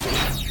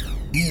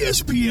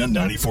ESPN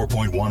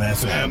 94.1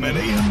 FM and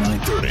AM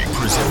 930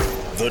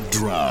 present The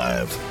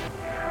Drive.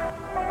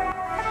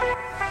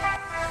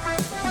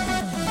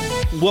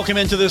 Welcome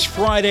into this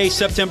Friday,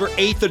 September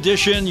 8th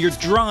edition. Your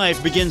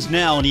drive begins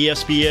now on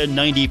ESPN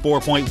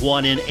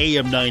 94.1 and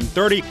AM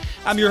 930.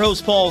 I'm your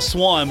host, Paul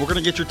Swan. We're going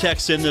to get your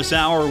texts in this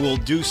hour. We'll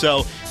do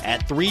so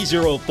at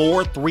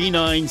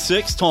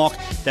 304-396-TALK.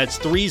 That's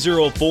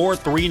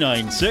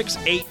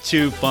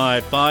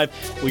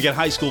 304-396-8255. We got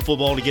high school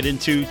football to get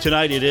into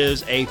tonight. It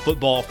is a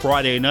football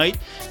Friday night.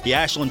 The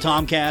Ashland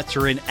Tomcats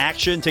are in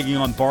action, taking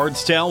on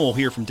Bardstown. We'll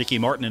hear from Dickie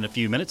Martin in a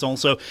few minutes.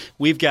 Also,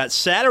 we've got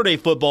Saturday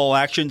football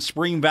action.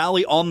 Spring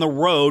Valley on the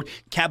road.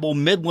 Cabell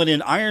Midland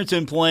and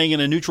Ironton playing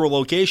in a neutral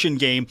location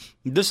game.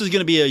 This is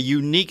going to be a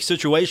unique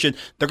situation.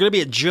 They're going to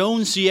be at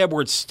Jones C.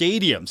 Edwards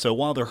Stadium. So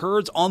while the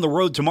Herd's on the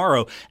road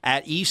tomorrow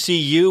at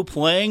ECU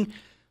playing,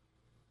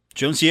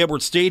 Jones C.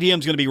 Edwards Stadium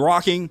is going to be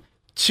rocking.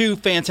 Two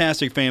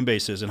fantastic fan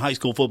bases in high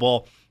school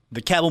football.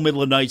 The Cabell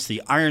Midland Knights,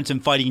 the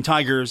Ironton Fighting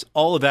Tigers,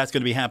 all of that's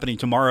going to be happening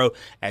tomorrow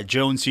at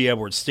Jones C.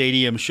 Edwards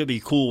Stadium. Should be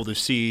cool to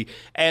see.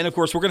 And, of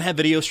course, we're going to have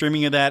video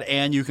streaming of that,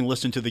 and you can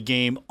listen to the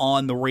game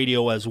on the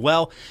radio as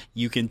well.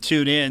 You can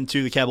tune in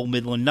to the Cabell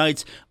Midland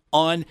Knights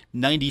on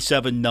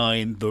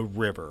 97.9 The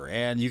River.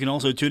 And you can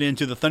also tune in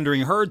to the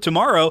Thundering Herd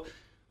tomorrow.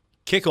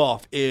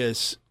 Kickoff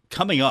is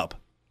coming up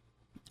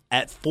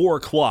at 4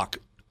 o'clock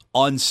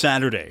on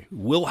Saturday.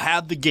 We'll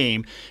have the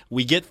game.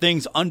 We get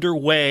things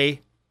underway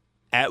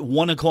at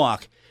 1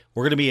 o'clock.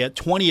 We're going to be at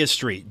 20th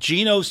Street,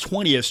 Geno's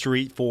 20th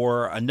Street,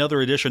 for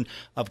another edition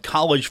of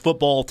college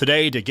football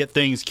today to get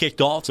things kicked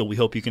off. So we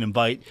hope you can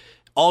invite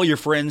all your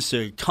friends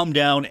to come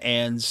down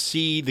and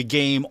see the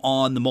game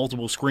on the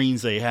multiple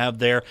screens they have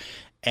there.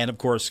 And, of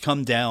course,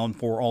 come down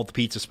for all the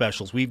pizza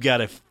specials. We've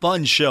got a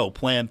fun show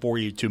planned for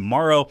you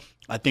tomorrow.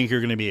 I think you're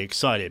going to be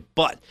excited.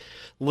 But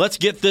let's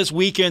get this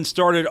weekend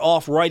started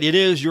off right. It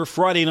is your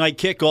Friday night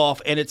kickoff,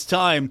 and it's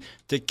time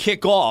to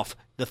kick off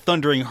the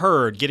Thundering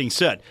Herd getting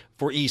set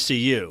for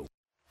ECU.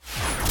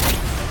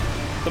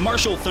 The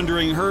Marshall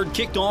Thundering Herd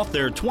kicked off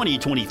their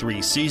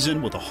 2023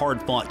 season with a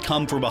hard-fought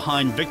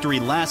come-from-behind victory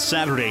last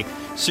Saturday,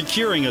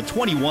 securing a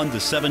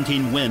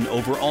 21-17 win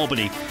over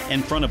Albany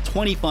in front of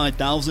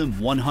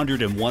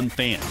 25,101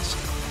 fans.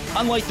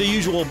 Unlike the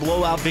usual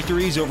blowout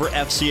victories over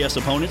FCS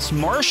opponents,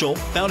 Marshall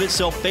found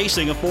itself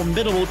facing a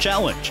formidable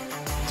challenge.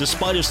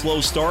 Despite a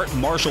slow start,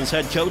 Marshall's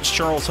head coach,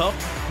 Charles Huff,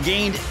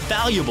 gained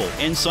valuable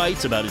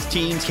insights about his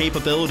team's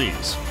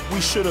capabilities.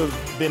 We should have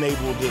been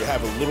able to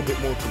have a little bit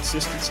more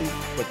consistency,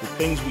 but the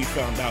things we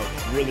found out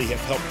really have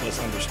helped us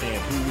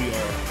understand who we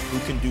are, who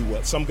can do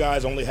what. Some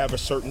guys only have a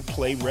certain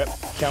play rep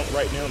count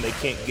right now, and they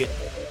can't get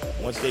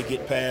once they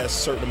get past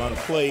a certain amount of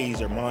plays,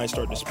 their minds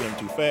start to spin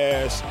too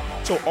fast.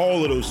 So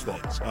all of those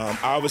things.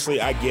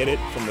 Obviously, I get it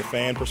from the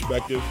fan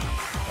perspective.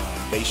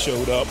 They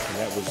showed up, and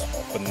that was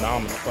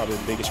phenomenal. Probably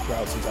the biggest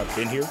crowd since I've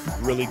been here.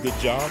 Really good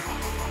job.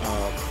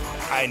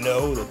 I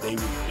know that they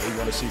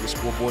want to see the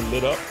scoreboard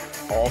lit up.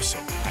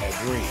 Awesome. I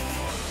agree.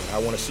 I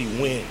want to see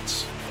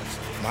wins.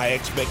 My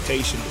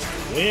expectation is to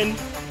win.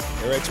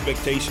 Their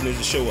expectation is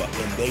to show up,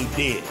 and they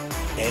did.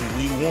 And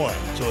we won.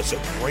 So it's a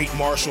great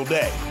Marshall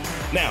day.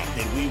 Now,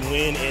 did we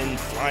win in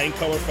flying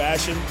color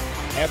fashion?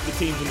 Half the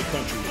teams in the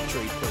country would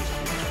trade places.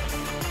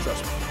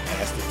 Trust me.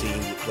 Ask the team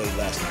that played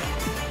last night.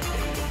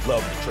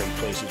 Love to trade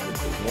places with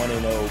the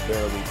 1-0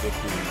 barely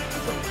victory.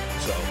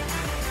 So,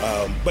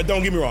 but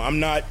don't get me wrong, I'm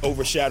not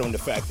overshadowing the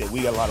fact that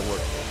we got a lot of work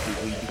to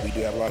do. We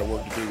do have a lot of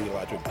work to do, we have a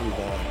lot to improve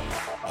on,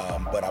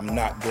 but I'm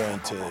not going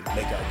to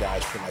make our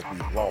guys feel like we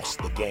lost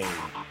the game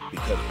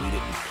because we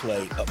didn't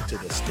play up to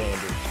the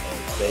standards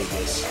of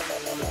Vegas,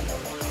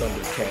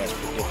 Thundercast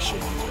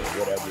predictions, or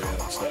whatever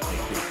else that may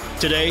be.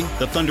 Today,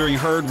 the Thundering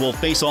Herd will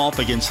face off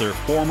against their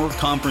former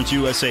Conference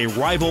USA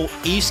rival,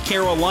 East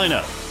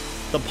Carolina.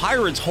 The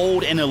Pirates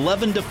hold an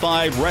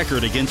 11-5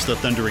 record against the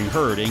Thundering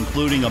Herd,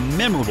 including a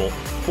memorable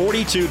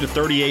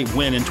 42-38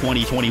 win in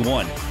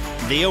 2021.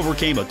 They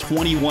overcame a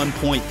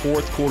 21-point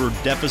fourth-quarter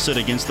deficit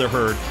against the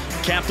Herd,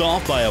 capped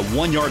off by a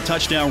 1-yard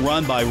touchdown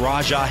run by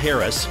Rajah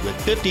Harris with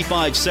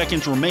 55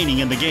 seconds remaining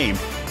in the game,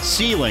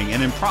 sealing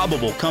an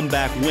improbable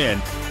comeback win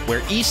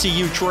where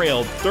ECU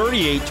trailed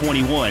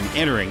 38-21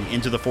 entering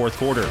into the fourth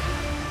quarter.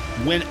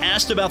 When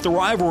asked about the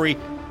rivalry,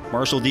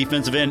 Marshall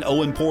defensive end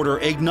Owen Porter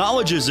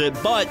acknowledges it,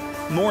 but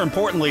more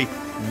importantly,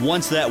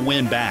 wants that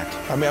win back.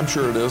 I mean, I'm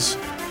sure it is.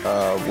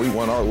 We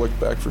won our look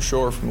back for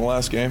sure from the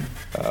last game.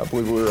 I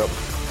believe we were up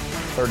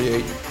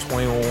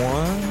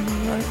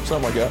 38-21, right?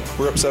 Something like that.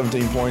 We're up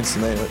 17 points,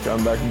 and they ended up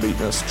coming back and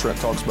beating us. Trent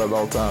talks about it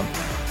all the time.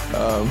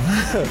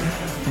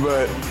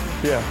 But,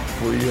 yeah,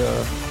 we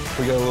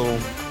got a little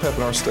pep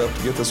in our step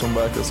to get this one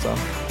back this time.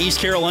 East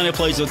Carolina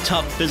plays a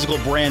tough physical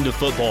brand of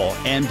football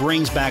and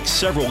brings back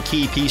several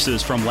key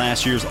pieces from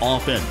last year's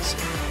offense.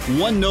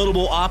 One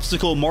notable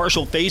obstacle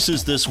Marshall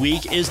faces this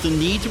week is the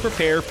need to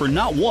prepare for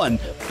not one,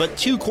 but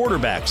two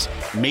quarterbacks,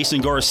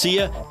 Mason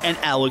Garcia and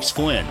Alex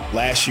Flynn.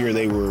 Last year,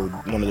 they were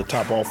one of the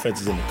top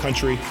offenses in the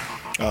country.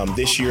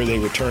 This year, they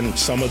returned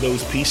some of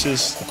those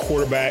pieces. The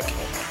quarterback,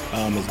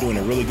 is doing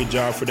a really good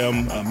job for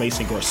them.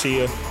 Mason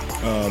Garcia.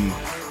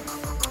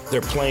 They're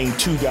playing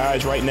two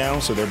guys right now,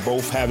 so they're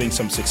both having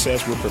some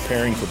success. We're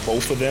preparing for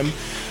both of them.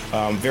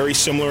 Very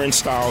similar in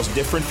styles,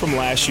 different from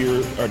last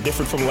year, or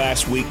different from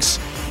last week's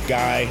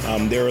guy.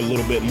 They're a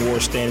little bit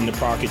more stand in the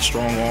pocket,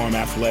 strong arm,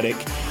 athletic,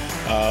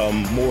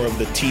 more of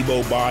the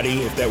Tebow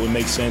body, if that would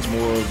make sense,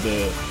 more of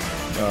the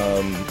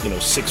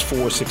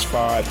 6'4",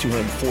 6'5",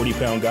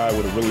 240-pound guy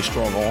with a really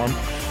strong arm.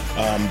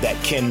 That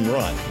can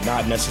run,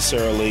 not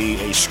necessarily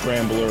a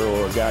scrambler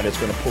or a guy that's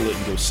going to pull it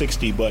and go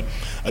 60, but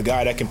a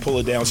guy that can pull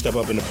it down, step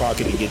up in the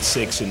pocket and get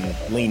 6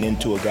 and lean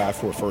into a guy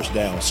for a first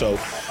down. So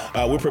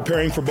we're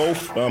preparing for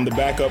both. The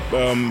backup,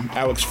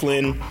 Alex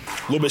Flynn,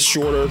 a little bit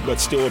shorter, but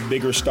still a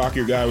bigger,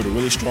 stockier guy with a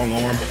really strong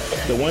arm.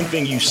 The one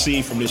thing you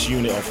see from this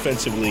unit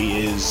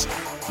offensively is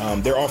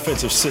their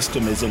offensive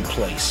system is in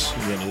place.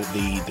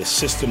 The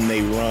system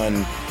they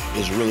run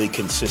is really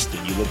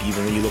consistent.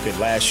 Even when you look at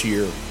last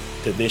year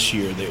to this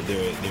year,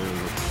 their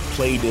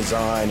play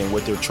design and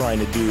what they're trying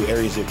to do,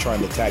 areas they're trying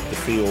to attack the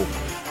field,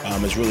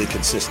 is really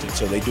consistent.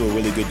 So they do a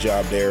really good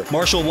job there.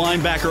 Marshall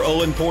linebacker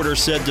Owen Porter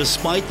said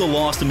despite the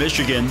loss to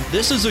Michigan,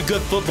 this is a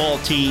good football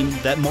team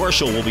that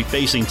Marshall will be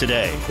facing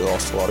today. They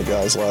lost a lot of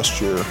guys last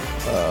year. We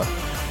have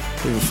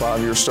a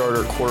 5-year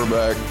starter at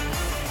quarterback,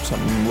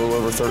 something a little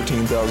over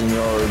 13,000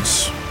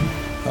 yards,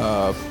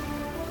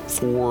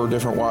 4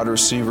 different wide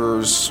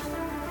receivers.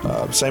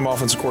 Same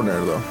offensive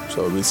coordinator, though,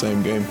 so it'll be the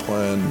same game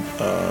plan.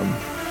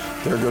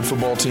 They're a good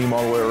football team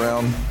all the way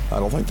around. I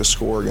don't think the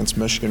score against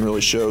Michigan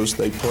really shows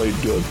they played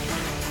good.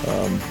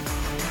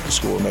 The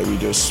score maybe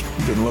just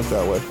didn't look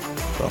that way.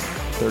 So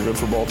they're a good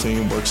football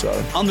team. We're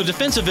excited. On the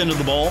defensive end of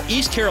the ball,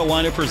 East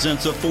Carolina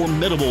presents a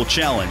formidable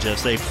challenge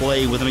as they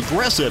play with an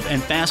aggressive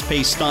and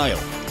fast-paced style.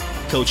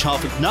 Coach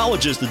Huff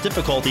acknowledges the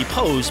difficulty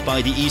posed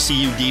by the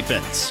ECU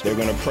defense. They're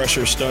going to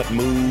pressure, stunt,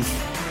 move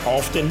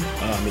often.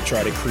 They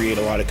try to create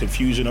a lot of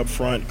confusion up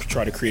front,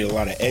 try to create a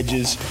lot of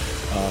edges.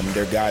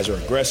 Their guys are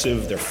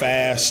aggressive, they're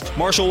fast.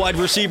 Marshall wide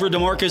receiver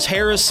DeMarcus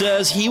Harris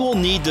says he will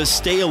need to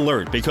stay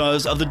alert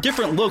because of the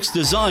different looks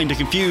designed to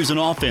confuse an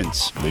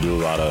offense. They do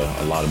a lot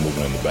of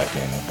movement in the back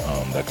end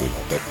that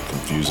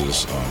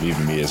confuses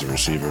even me as a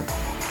receiver.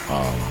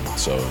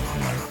 So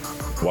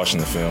watching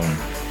the film,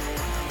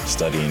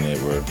 studying it,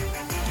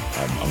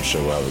 I'm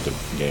sure we'll have a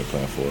good game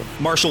plan for it.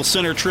 Marshall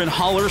center Trent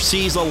Holler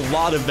sees a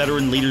lot of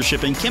veteran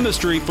leadership and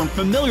chemistry from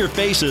familiar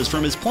faces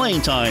from his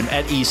playing time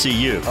at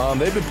ECU.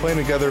 They've been playing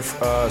together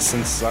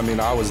since,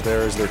 I was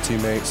there as their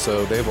teammate,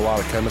 so they have a lot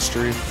of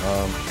chemistry.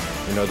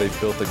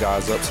 They've built the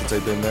guys up since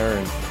they've been there,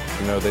 and,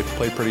 they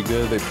play pretty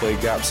good. They play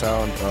gap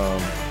sound.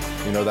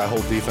 That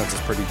whole defense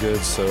is pretty good.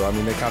 So,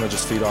 they kind of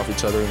just feed off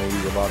each other and they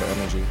use a lot of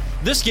energy.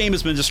 This game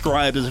has been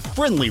described as a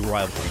friendly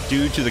rivalry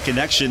due to the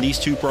connection these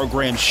two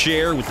programs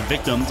share with the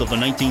victims of the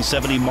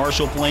 1970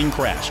 Marshall plane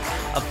crash,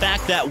 a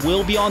fact that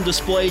will be on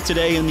display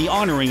today in the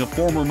honoring of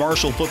former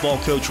Marshall football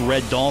coach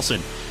Red Dawson.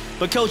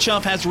 But Coach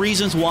Huff has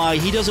reasons why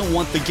he doesn't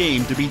want the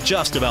game to be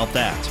just about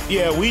that.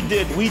 Yeah, we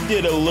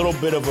did a little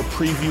bit of a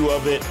preview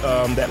of it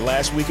that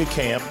last week of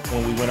camp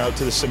when we went out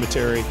to the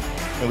cemetery,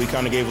 and we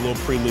kind of gave a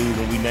little prelude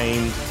when we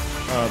named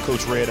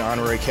Coach Red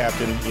honorary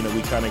captain.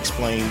 We kind of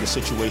explained the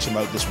situation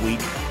about this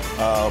week.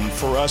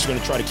 For us, we're going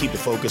to try to keep the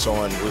focus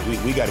on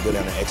we got to go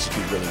down and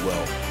execute really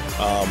well.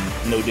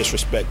 No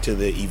disrespect to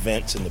the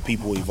events and the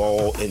people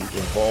involved in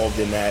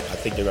that. I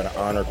think they're going to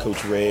honor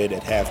Coach Red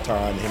at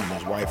halftime. Him and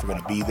his wife are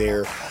going to be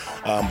there.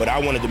 But I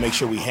wanted to make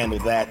sure we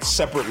handled that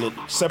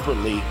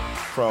separately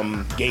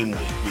from game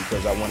week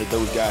because I wanted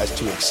those guys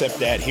to accept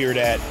that, hear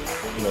that.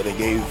 They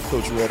gave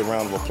Coach Red a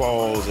round of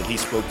applause and he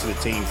spoke to the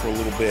team for a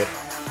little bit.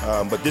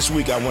 But this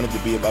week I wanted to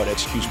be about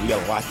execution. We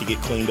got a lot to get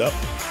cleaned up.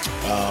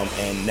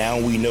 And now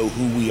we know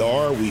who we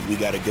are. We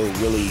got to go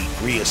really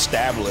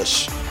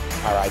reestablish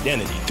our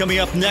identity. Coming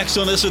up next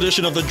on this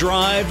edition of The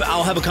Drive,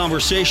 I'll have a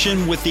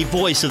conversation with the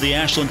voice of the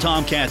Ashland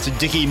Tomcats,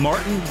 Dickie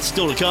Martin.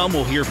 Still to come,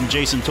 we'll hear from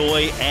Jason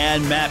Toy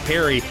and Matt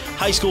Perry.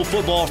 High school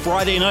football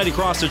Friday night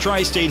across the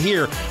Tri-State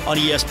here on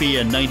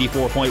ESPN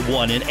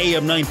 94.1 and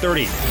AM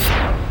 930.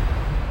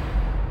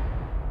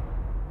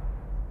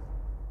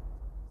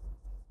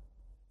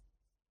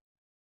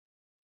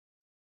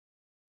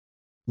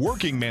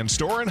 Working Man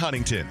Store in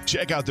Huntington.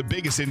 Check out the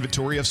biggest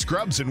inventory of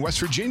scrubs in West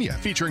Virginia,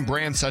 featuring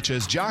brands such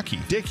as Jockey,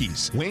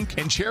 Dickies, Wink,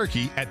 and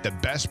Cherokee at the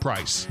best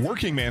price.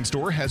 Working Man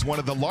Store has one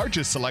of the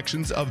largest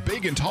selections of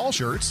big and tall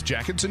shirts,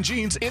 jackets, and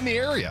jeans in the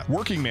area.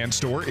 Working Man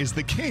Store is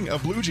the king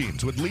of blue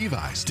jeans with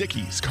Levi's,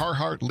 Dickies,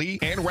 Carhartt, Lee,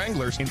 and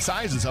Wranglers in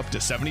sizes up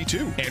to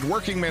 72. And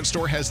Working Man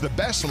Store has the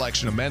best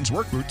selection of men's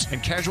work boots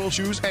and casual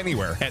shoes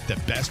anywhere at the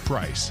best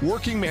price.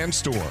 Working Man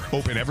Store,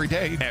 open every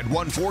day at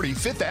 140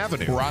 5th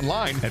Avenue or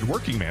online at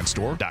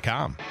workingmanstore.com.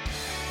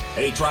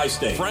 Hey,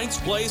 Tri-State. Frank's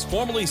Place,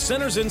 formerly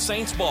Sinners and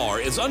Saints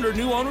Bar, is under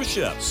new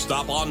ownership.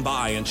 Stop on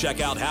by and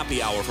check out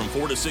happy hour from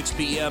 4 to 6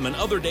 p.m. and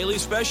other daily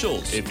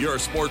specials. If you're a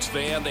sports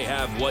fan, they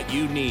have what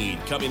you need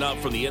coming up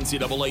from the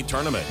NCAA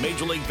tournament,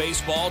 Major League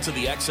Baseball to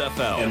the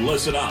XFL. And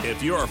listen up.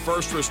 If you're a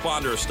first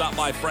responder, stop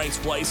by Frank's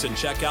Place and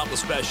check out the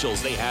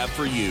specials they have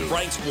for you.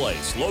 Frank's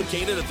Place,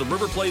 located at the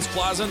River Place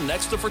Plaza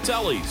next to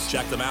Fratelli's.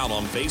 Check them out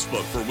on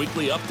Facebook for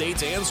weekly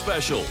updates and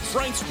specials.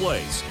 Frank's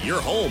Place,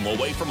 your home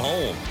away from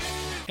home.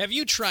 Have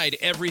you tried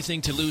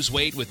everything to lose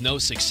weight with no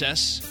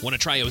success? Want to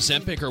try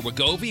Ozempic or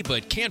Wegovy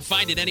but can't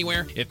find it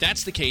anywhere? If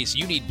that's the case,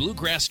 you need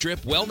Bluegrass Strip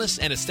Wellness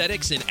and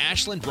Aesthetics in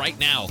Ashland right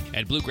now.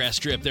 At Bluegrass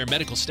Strip, their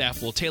medical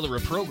staff will tailor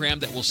a program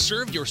that will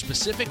serve your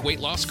specific weight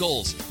loss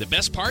goals. The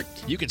best part?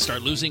 You can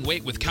start losing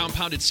weight with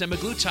compounded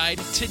semaglutide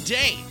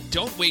today.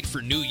 Don't wait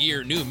for New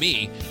Year, New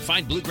Me.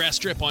 Find Bluegrass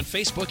Strip on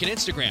Facebook and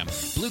Instagram,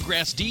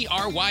 Bluegrass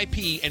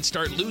DRYP, and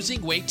start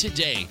losing weight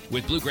today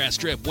with Bluegrass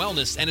Strip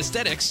Wellness and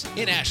Aesthetics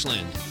in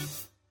Ashland.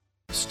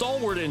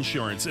 Stalwart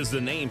Insurance is the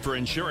name for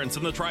insurance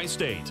in the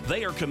Tri-State.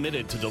 They are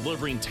committed to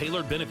delivering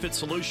tailored benefit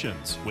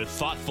solutions with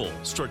thoughtful,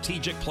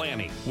 strategic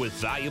planning with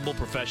valuable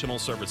professional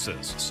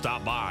services.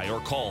 Stop by or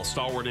call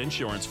Stalwart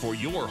Insurance for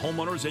your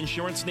homeowner's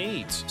insurance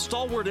needs.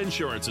 Stalwart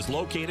Insurance is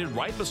located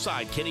right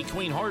beside Kitty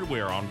Queen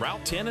Hardware on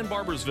Route 10 in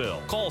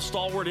Barbersville. Call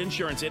Stalwart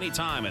Insurance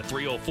anytime at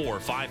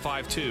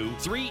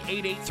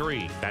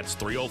 304-552-3883. That's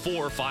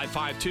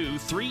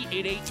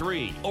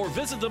 304-552-3883. Or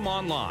visit them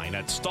online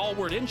at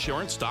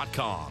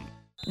stalwartinsurance.com.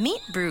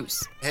 Meet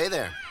Bruce. Hey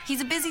there. He's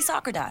a busy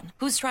soccer dad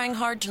who's trying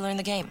hard to learn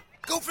the game.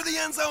 Go for the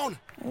end zone.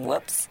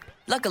 Whoops.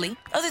 Luckily,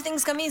 other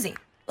things come easy,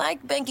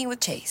 like banking with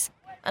Chase.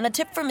 On a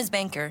tip from his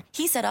banker,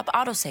 he set up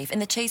AutoSave in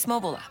the Chase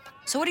mobile app.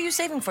 So what are you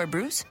saving for,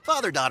 Bruce?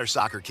 Father-daughter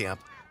soccer camp.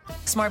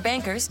 Smart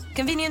bankers,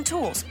 convenient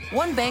tools.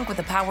 One bank with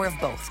the power of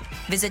both.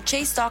 Visit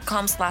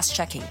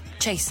chase.com/checking.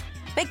 Chase.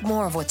 Make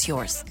more of what's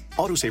yours.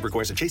 AutoSave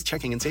requires a Chase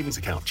checking and savings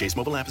account. Chase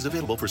mobile app is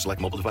available for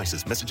select mobile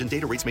devices. Message and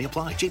data rates may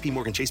apply. JP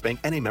Morgan Chase Bank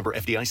and a member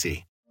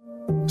FDIC.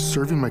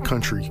 Serving my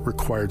country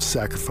required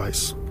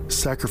sacrifice.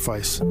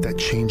 Sacrifice that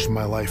changed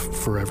my life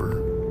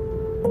forever.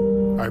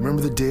 I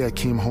remember the day I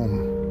came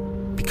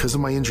home. Because of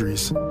my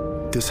injuries,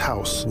 this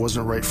house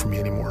wasn't right for me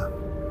anymore.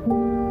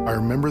 I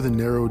remember the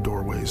narrow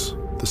doorways,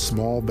 the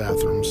small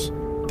bathrooms,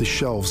 the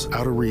shelves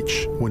out of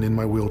reach when in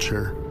my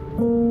wheelchair.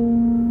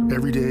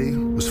 Every day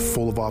was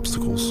full of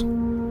obstacles.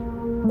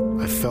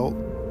 I felt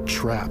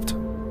trapped.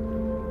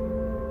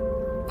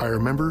 I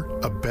remember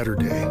a better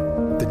day,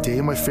 the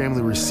day my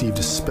family received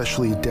a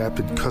specially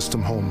adapted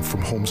custom home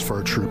from Homes for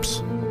Our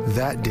Troops.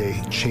 That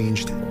day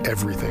changed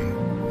everything.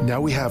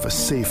 Now we have a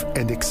safe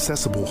and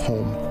accessible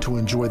home to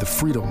enjoy the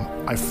freedom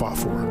I fought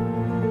for.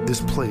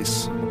 This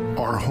place,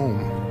 our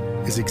home,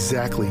 is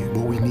exactly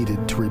what we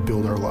needed to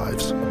rebuild our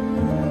lives.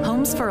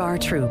 Homes for Our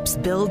Troops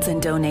builds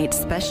and donates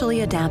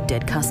specially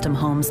adapted custom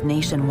homes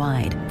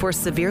nationwide for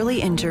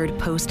severely injured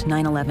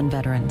post-9/11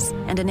 veterans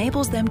and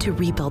enables them to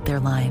rebuild their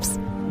lives.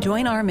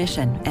 Join our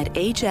mission at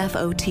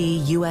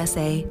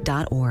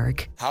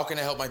hfotusa.org. How can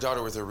I help my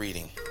daughter with her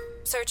reading?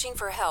 Searching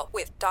for help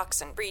with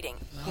Dachshund reading.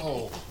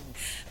 No.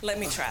 Let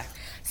me try.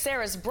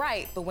 Sarah's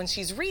bright, but when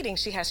she's reading,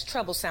 she has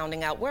trouble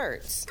sounding out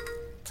words.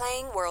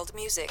 Playing world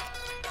music.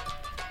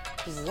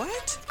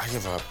 What? I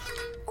give up.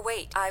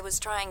 Wait, I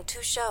was trying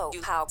to show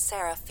you how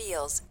Sarah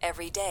feels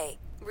every day.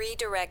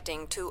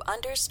 Redirecting to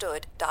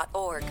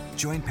understood.org.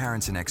 Join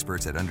parents and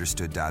experts at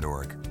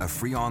understood.org, a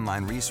free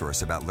online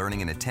resource about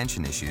learning and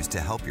attention issues to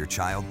help your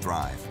child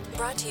thrive.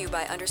 Brought to you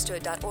by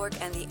understood.org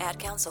and the Ad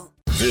Council.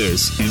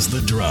 This is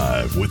The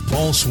Drive with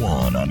Paul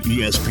Swan on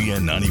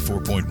ESPN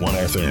 94.1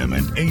 FM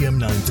and AM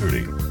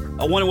 930.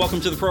 I want to welcome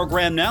to the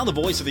program now the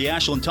voice of the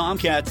Ashland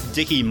Tomcats,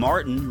 Dickie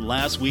Martin.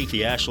 Last week,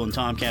 the Ashland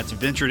Tomcats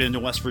ventured into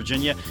West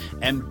Virginia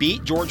and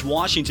beat George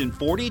Washington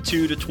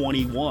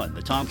 42-21.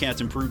 The Tomcats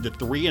improved to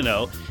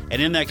 3-0,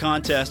 and in that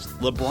contest,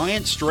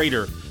 LeBryant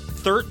Strader,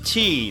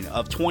 13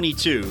 of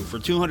 22 for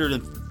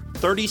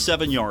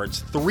 237 yards,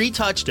 3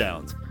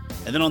 touchdowns.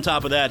 And then on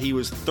top of that, he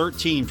was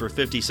 13 for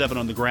 57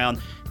 on the ground,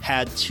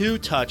 had 2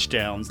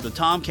 touchdowns. The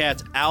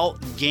Tomcats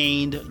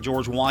outgained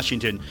George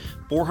Washington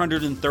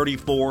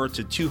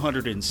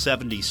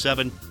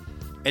 434-277.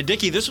 And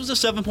Dickie, this was a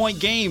 7-point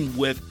game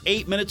with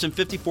 8 minutes and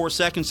 54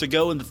 seconds to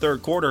go in the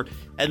third quarter,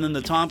 and then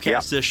the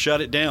Tomcats just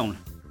shut it down.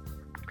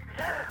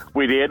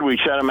 We did. We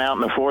shut them out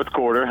in the fourth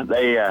quarter.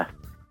 They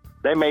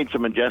made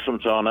some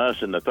adjustments on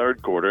us in the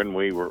third quarter, and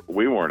we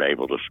weren't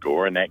able to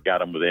score, and that got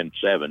them within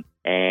 7.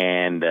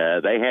 And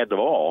they had the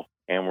ball,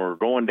 and we're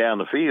going down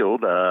the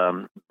field,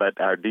 but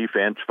our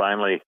defense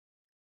finally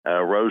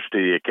rose to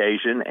the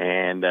occasion,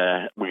 and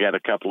we got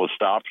a couple of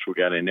stops. We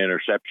got an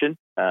interception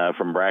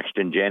from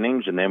Braxton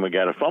Jennings, and then we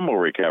got a fumble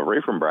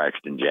recovery from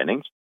Braxton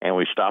Jennings, and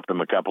we stopped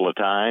them a couple of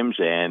times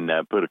and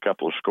put a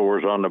couple of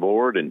scores on the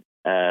board. And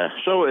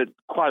so it,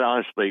 quite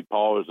honestly,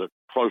 Paul, is a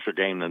closer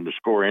game than the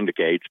score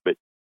indicates, but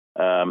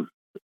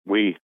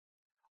we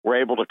were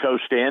able to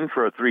coast in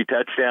for a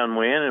 3-touchdown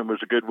win. It was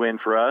a good win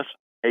for us.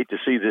 Hate to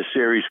see this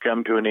series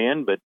come to an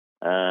end, but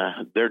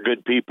they're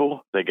good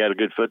people. They got a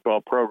good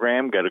football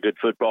program, got a good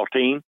football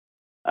team.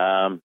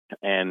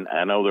 And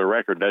I know their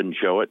record doesn't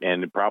show it,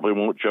 and it probably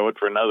won't show it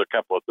for another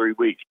couple of 3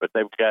 weeks. But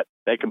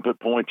they can put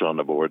points on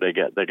the board.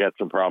 They got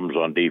some problems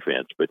on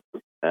defense, but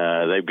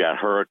they've got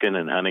Hurricane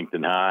and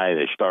Huntington High.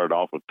 They started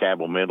off with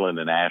Cabell Midland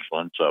and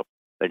Ashland, so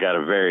they got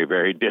a very,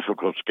 very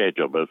difficult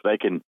schedule. But if they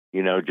can,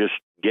 just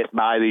get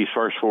by these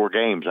first 4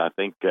 games, I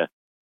think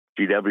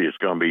GW is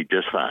going to be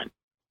just fine.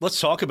 Let's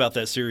talk about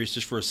that series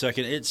just for a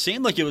second. It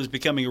seemed like it was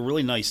becoming a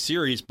really nice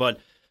series, but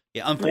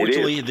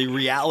unfortunately, the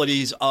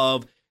realities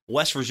of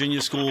West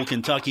Virginia school,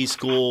 Kentucky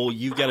school,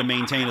 you've got to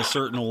maintain a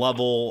certain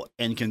level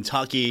in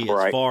Kentucky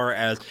as far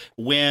as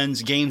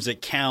wins, games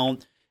that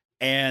count.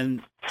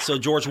 And so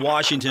George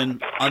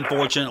Washington,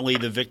 unfortunately,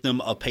 the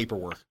victim of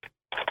paperwork.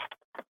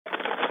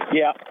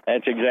 Yeah,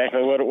 that's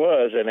exactly what it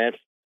was, and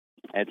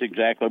that's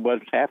exactly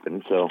what's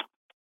happened. So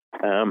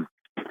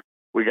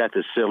we got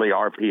this silly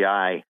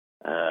RPI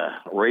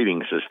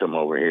rating system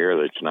over here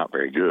that's not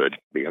very good,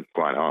 being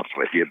quite honest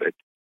with you, but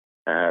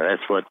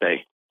that's what the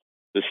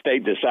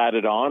state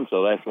decided on,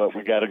 so that's what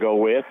we got to go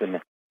with, and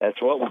that's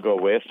what we'll go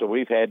with. So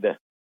we've had to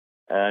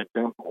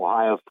jump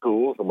Ohio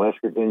schools and West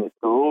Virginia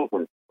schools,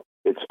 and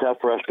it's tough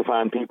for us to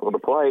find people to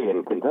play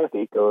in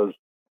Kentucky because,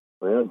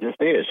 well, it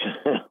just is.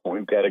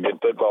 We've got a good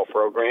football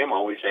program,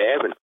 always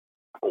have, and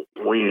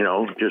we,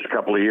 just a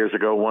couple of years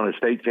ago won a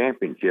state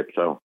championship,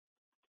 so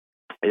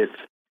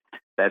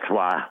that's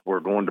why we're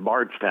going to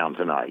Bardstown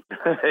tonight.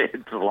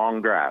 It's a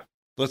long drive.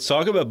 Let's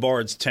talk about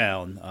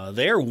Bardstown.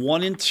 They're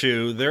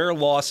 1-2. Their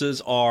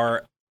losses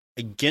are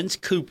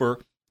against Cooper,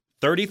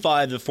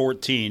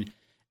 35-14,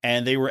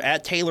 and they were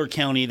at Taylor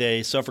County.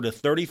 They suffered a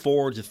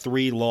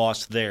 34-3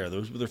 loss there.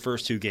 Those were their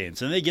first 2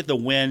 games. And they get the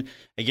win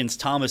against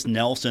Thomas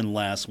Nelson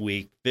last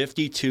week,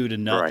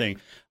 52-0.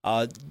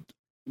 Right.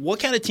 What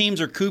kind of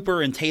teams are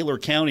Cooper and Taylor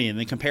County, and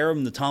then compare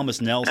them to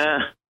Thomas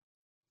Nelson?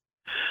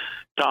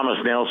 Thomas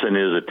Nelson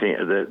is a team.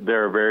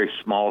 They're a very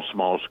small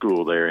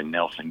school there in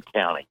Nelson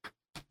County.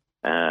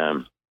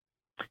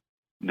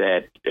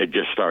 That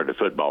just started a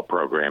football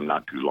program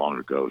not too long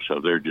ago. So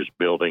they're just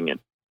building, and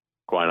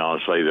quite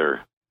honestly,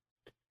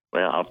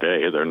 I'll tell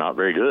you, they're not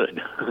very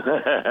good.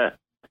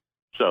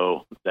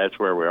 So that's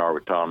where we are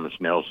with Thomas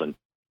Nelson.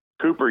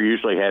 Cooper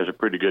usually has a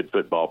pretty good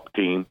football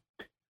team.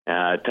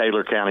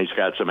 Taylor County's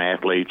got some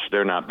athletes.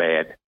 They're not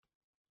bad.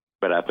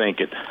 But I think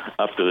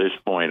up to this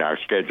point, our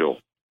schedule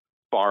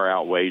far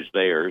outweighs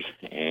theirs,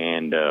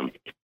 and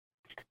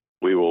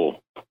we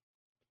will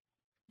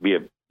be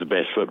the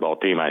best football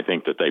team I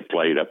think that they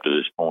played up to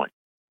this point.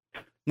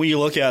 When you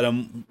look at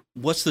them,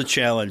 what's the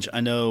challenge? I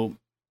know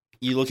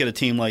you look at a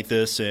team like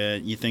this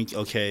and you think,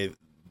 okay,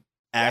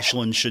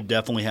 Ashland should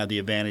definitely have the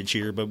advantage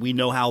here, but we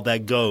know how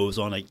that goes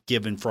on a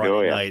given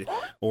Friday night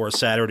or a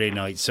Saturday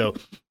night. So,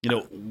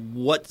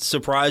 what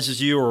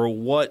surprises you or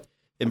what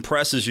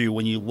impresses you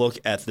when you look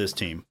at this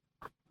team?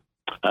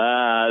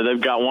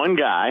 They've got one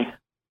guy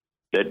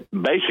that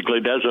basically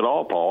does it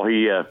all, Paul.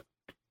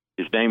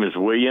 His name is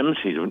Williams.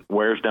 He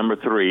wears number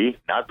 3.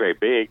 Not very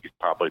big. He's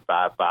probably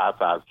 5'5",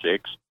 5'6".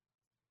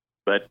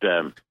 But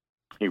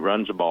he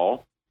runs the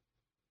ball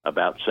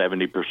about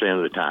 70%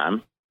 of the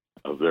time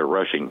of their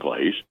rushing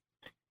plays.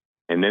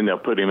 And then they'll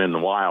put him in the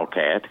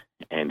Wildcat,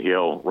 and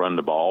he'll run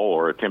the ball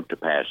or attempt to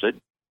pass it.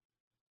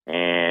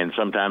 And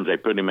sometimes they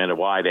put him in a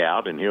wide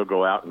out, and he'll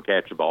go out and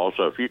catch the ball.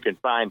 So if you can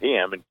find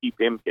him and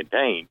keep him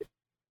contained,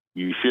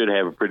 you should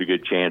have a pretty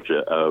good chance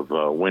of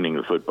winning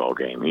the football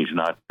game. He's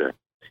not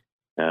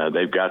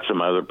they've got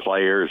some other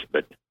players,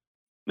 but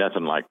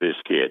nothing like this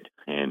kid.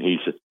 And he's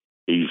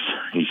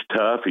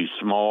tough. He's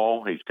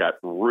small. He's got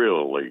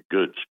really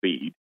good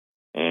speed.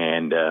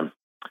 And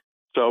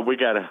so we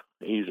got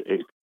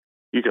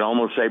you can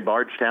almost say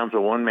Bardstown's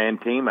a one-man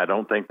team. I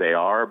don't think they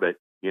are, but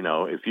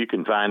if you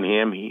can find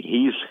him,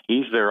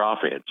 he's their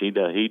offense. He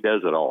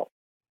does it all.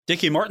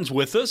 Dickie Martin's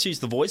with us. He's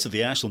the voice of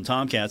the Ashland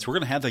Tomcats. We're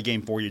going to have that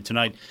game for you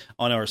tonight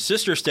on our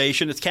sister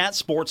station. It's Cat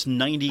Sports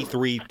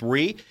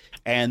 93.3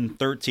 and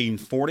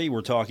 1340.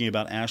 We're talking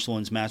about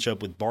Ashland's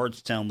matchup with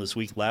Bardstown this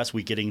week. Last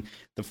week getting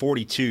the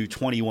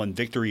 42-21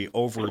 victory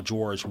over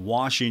George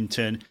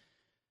Washington.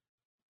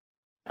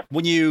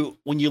 When you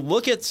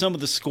look at some of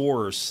the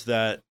scores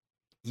that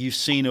you've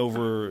seen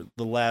over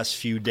the last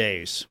few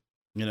days,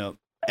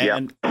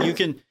 and you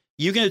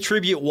can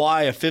attribute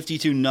why a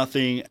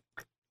 52-0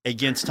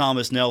 against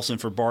Thomas Nelson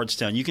for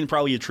Bardstown. You can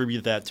probably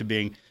attribute that to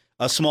being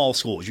a small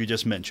school, as you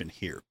just mentioned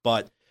here.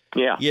 But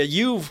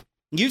you've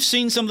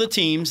seen some of the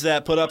teams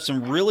that put up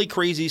some really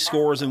crazy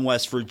scores in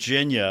West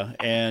Virginia,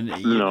 and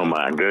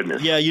my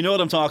goodness, you know what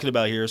I'm talking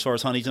about here, as far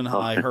as Huntington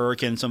High,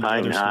 Hurricane, some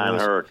other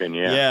schools. Hurricane,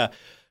 yeah.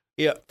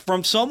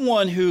 From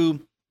someone who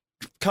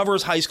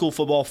covers high school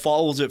football,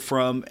 follows it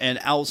from an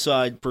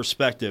outside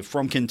perspective,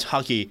 from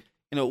Kentucky,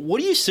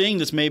 what are you seeing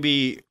that's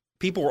maybe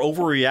people are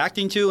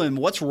overreacting to, and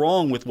what's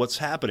wrong with what's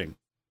happening?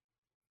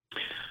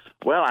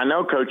 Well, I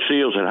know Coach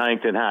Seals at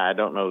Huntington High. I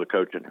don't know the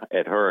coach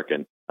at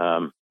Hurricane.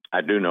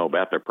 I do know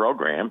about their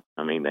program.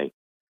 I mean,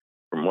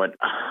 from what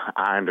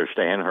I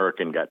understand,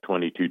 Hurricane got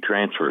 22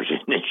 transfers in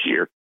this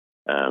year.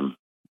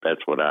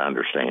 That's what I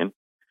understand.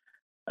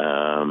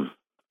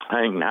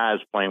 Huntington High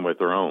is playing with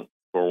their own.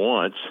 For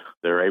once,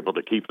 they're able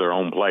to keep their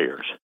own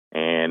players.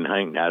 And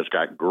Huntington High's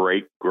got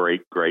great,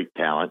 great, great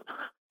talent.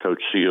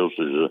 Coach Seals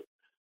is a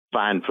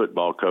fine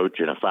football coach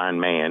and a fine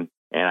man.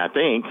 And I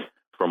think,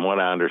 from what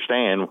I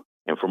understand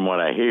and from what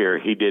I hear,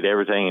 he did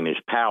everything in his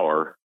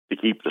power to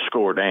keep the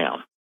score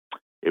down.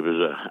 It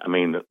was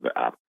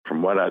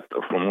from what I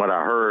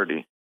heard,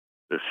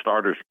 the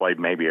starters played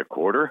maybe a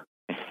quarter,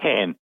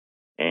 and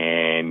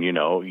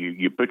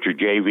you put your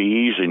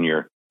JVs and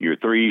your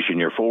threes and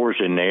your fours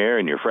in there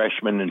and your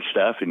freshmen and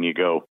stuff, and you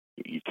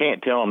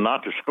can't tell them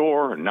not to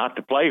score, not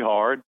to play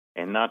hard,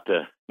 and not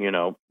to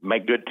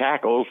make good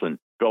tackles and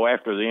go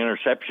after the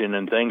interception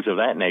and things of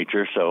that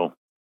nature. So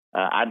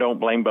I don't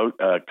blame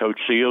Coach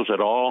Seals at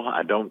all.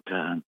 I don't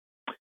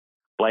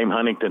blame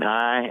Huntington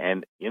High.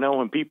 And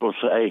when people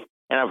say,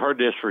 and I've heard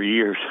this for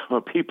years,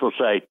 when people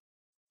say,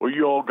 well,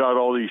 you all got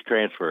all these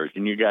transfers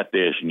and you got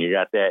this and you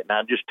got that. And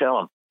I just tell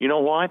them, you know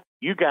what?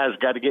 You guys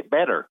got to get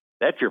better.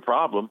 That's your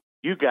problem.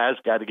 You guys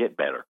got to get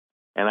better.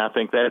 And I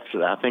think that's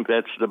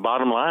the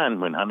bottom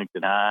line when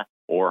Huntington High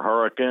or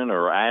Hurricane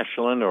or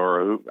Ashland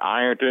or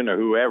Ironton or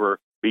whoever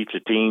beats a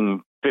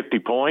team 50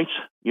 points.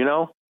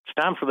 It's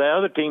time for the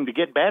other team to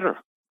get better.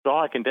 That's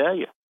all I can tell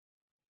you.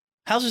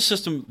 How's the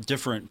system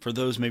different for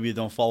those maybe that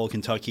don't follow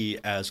Kentucky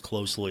as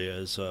closely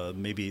as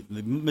maybe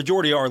the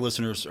majority of our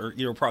listeners are,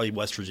 probably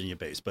West Virginia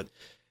based, but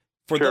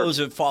for those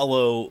that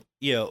follow,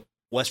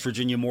 West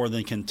Virginia more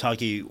than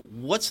Kentucky,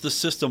 what's the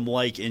system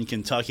like in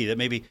Kentucky that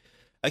maybe,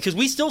 because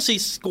we still see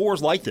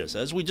scores like this,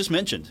 as we just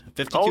mentioned,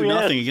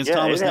 52-0 against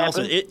Thomas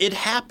Nelson. It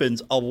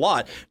happens a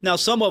lot. Now,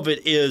 some of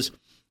it is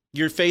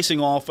you're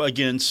facing off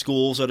against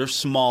schools that are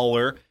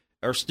smaller,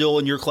 are still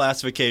in your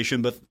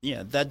classification, but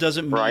that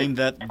doesn't mean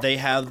that they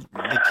have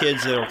the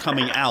kids that are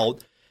coming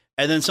out.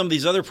 And then some of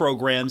these other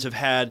programs have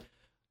had,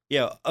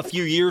 a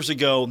few years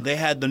ago, they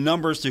had the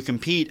numbers to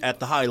compete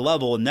at the high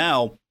level, and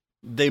now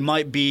they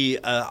might be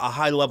a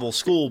high-level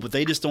school, but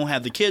they just don't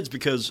have the kids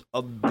because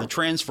of the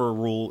transfer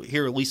rule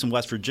here, at least in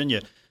West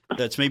Virginia,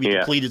 that's maybe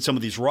depleted some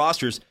of these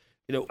rosters.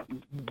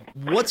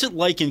 What's it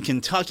like in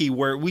Kentucky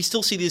where we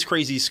still see these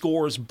crazy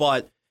scores,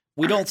 but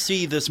we don't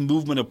see this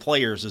movement of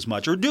players as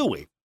much, or do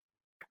we?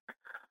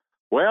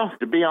 Well,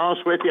 to be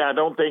honest with you, I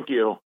don't think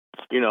if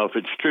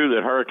it's true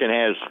that Hurricane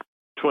has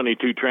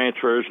 22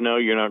 transfers, no,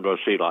 you're not going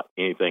to see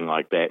anything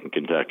like that in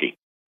Kentucky.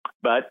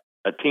 But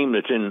a team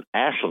that's in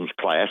Ashland's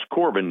class,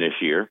 Corbin, this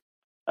year,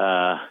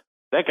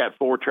 they got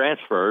 4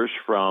 transfers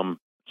from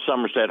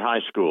Somerset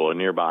High School, a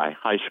nearby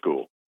high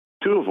school,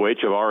 2 of which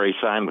have already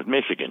signed with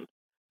Michigan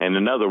and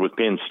another with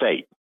Penn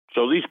State.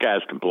 So these guys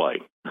can play,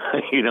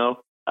 and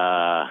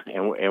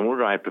we're going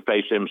to have to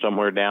face them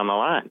somewhere down the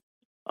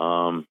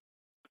line.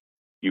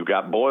 You've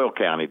got Boyle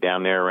County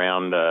down there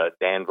around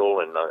Danville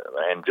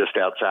and just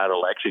outside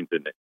of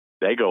Lexington.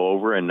 They go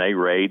over and they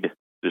raid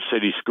the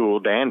city school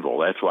Danville.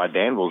 That's why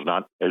Danville's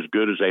not as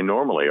good as they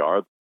normally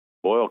are.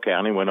 Boyle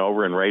County went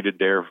over and raided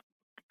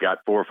got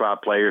 4 or 5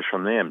 players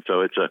from them.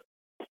 So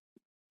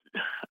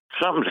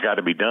something's got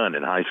to be done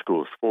in high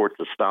school sports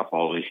to stop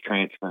all these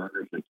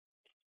transfers.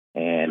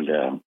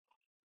 And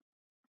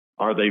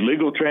are they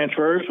legal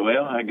transfers?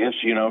 Well, I guess,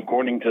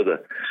 according to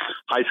the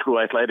high school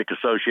athletic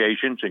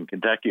associations in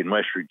Kentucky and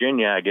West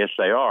Virginia, I guess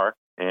they are.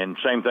 And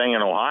same thing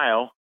in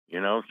Ohio.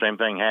 Same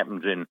thing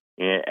happens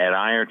at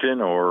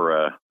Ironton or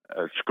a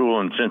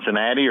school in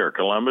Cincinnati or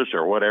Columbus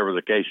or whatever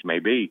the case may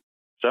be.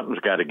 Something's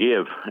got to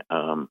give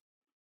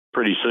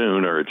pretty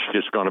soon, or it's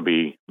just going to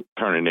be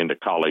turning into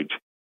college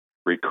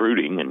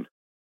recruiting. And,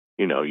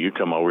 you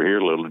come over here,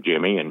 little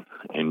Jimmy,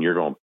 and you're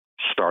going to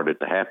start at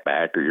the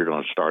halfback, or you're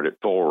going to start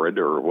at forward,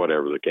 or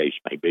whatever the case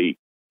may be.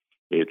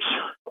 It's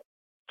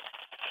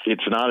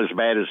not as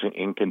bad as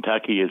in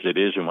Kentucky as it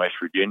is in West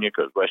Virginia,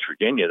 because West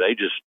Virginia,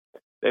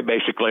 they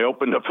basically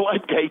opened the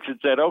floodgates and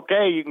said,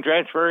 okay, you can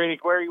transfer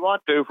anywhere you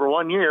want to for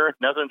 1 year.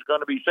 Nothing's going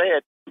to be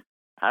said.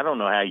 I don't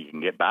know how you can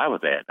get by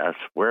with that. I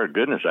swear to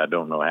goodness, I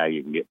don't know how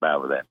you can get by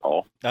with that,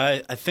 Paul. I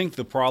think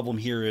the problem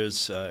here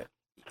is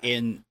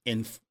in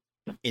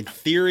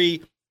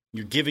theory,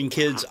 you're giving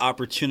kids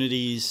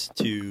opportunities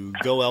to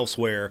go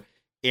elsewhere.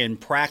 In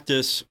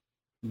practice,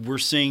 we're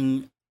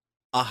seeing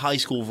a high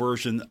school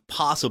version,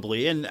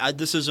 possibly, and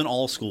this isn't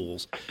all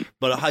schools,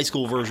 but a high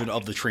school version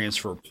of the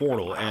transfer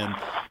portal. And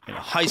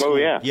high school,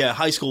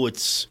 high school,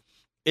 it's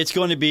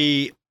going to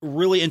be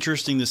really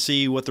interesting to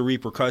see what the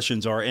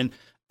repercussions are. And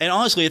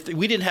honestly, if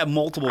we didn't have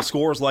multiple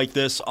scores like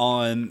this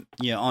on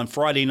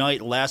Friday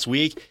night last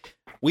week,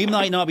 we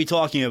might not be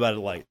talking about it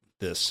like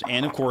this.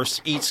 And of course,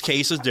 each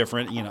case is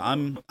different.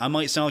 I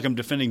might sound like I'm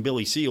defending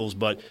Billy Seals,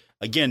 but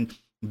again,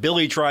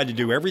 Billy tried to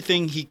do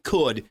everything he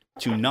could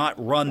to not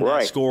run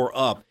that score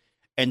up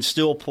and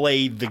still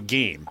play the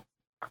game.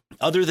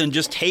 Other than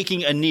just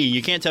taking a knee,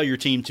 you can't tell your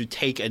team to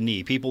take a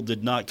knee. People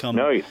did not come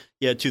to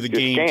the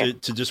game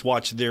to just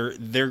watch their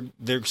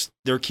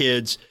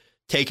kids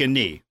take a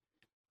knee.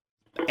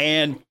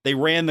 And they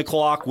ran the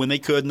clock when they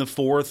could in the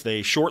fourth.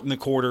 They shortened the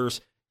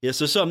quarters. Yeah,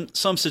 so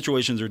some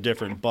situations are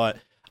different, but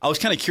I was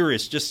kind of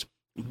curious, just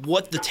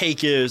what the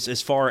take is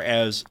as far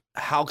as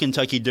how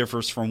Kentucky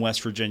differs from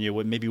West Virginia,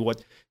 maybe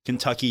what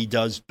Kentucky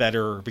does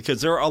better,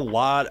 because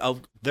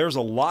there's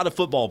a lot of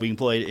football being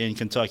played in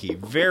Kentucky.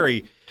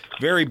 Very,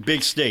 very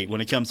big state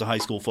when it comes to high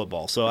school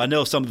football. So I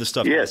know some of this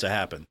stuff has to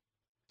happen.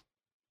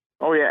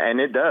 Oh, yeah, and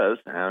it does.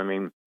 I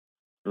mean,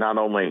 not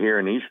only here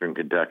in eastern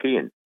Kentucky,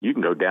 and you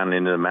can go down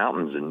into the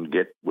mountains and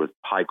get with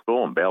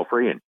Pikeville and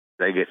Belfry, and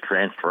they get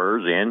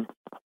transfers in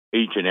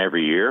each and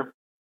every year.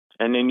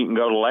 And then you can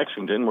go to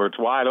Lexington where it's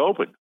wide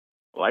open.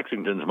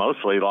 Lexington's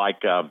mostly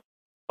like the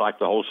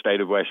whole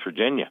state of West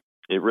Virginia.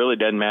 It really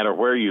doesn't matter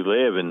where you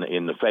live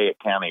in the Fayette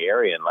County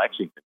area in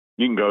Lexington.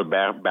 You can go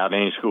about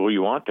any school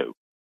you want to.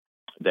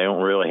 They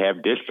don't really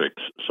have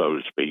districts, so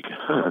to speak.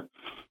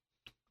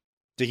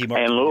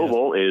 And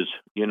Louisville is,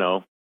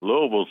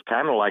 Louisville's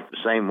kind of like the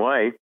same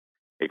way,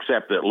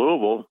 except that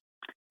Louisville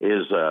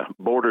is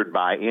bordered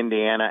by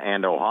Indiana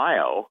and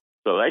Ohio,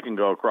 so they can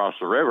go across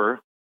the river,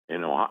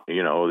 in Ohio,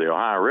 the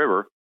Ohio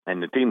River.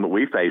 And the team that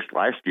we faced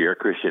last year,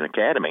 Christian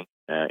Academy,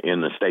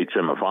 in the state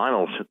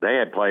semifinals, they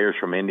had players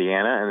from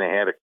Indiana and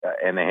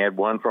they had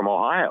one from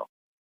Ohio.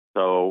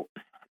 So,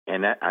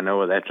 and I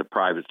know that's a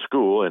private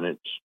school and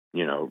it's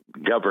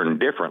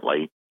governed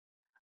differently,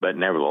 but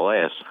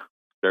nevertheless,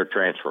 they're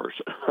transfers.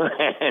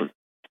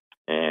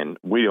 and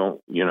we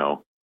don't,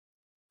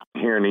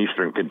 here in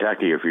eastern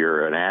Kentucky, if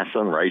you're an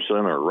Ashland,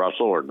 Raceland, or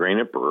Russell, or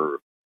Greenup, or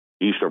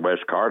East or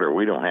West Carter,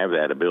 we don't have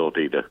that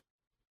ability to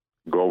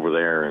go over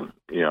there and,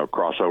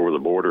 cross over the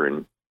border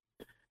and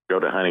go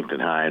to Huntington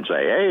High and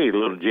say, hey,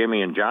 little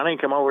Jimmy and Johnny,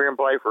 come over here and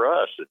play for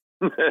us.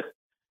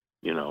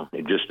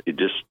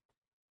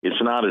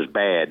 It's not as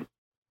bad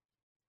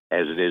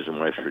as it is in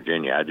West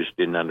Virginia. I just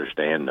didn't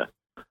understand the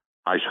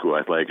High School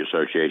Athletic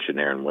Association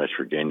there in West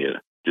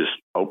Virginia just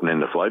opening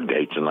the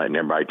floodgates and letting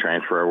everybody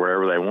transfer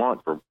wherever they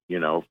want for,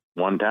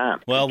 one time.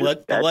 Well,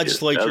 the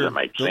legislature, doesn't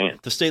make sense.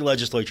 The state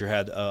legislature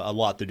had a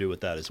lot to do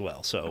with that as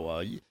well.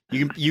 So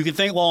you can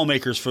thank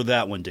lawmakers for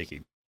that one,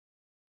 Dickie.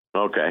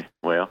 Okay,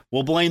 well,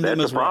 we'll blame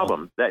them as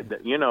well. That's the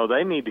problem.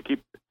 They need to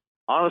keep,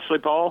 honestly,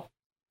 Paul,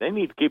 they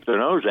need to keep their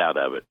nose out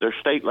of it. They're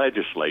state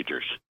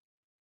legislatures.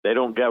 They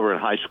don't govern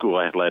high school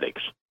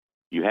athletics.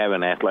 You have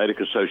an athletic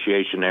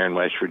association there in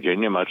West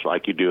Virginia, much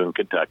like you do in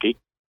Kentucky.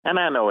 And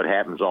I know it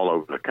happens all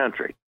over the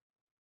country.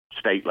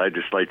 State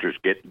legislatures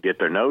get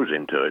their nose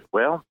into it.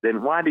 Well,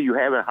 then why do you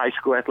have a high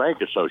school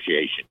athletic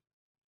association?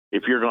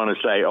 If you're going to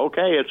say,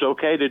 okay, it's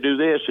okay to do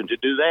this and to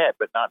do that,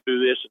 but not do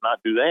this and not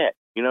do that.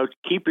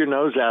 Keep your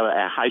nose out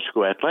of high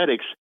school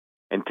athletics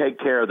and take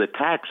care of the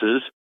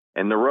taxes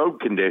and the road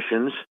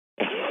conditions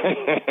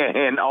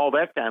and all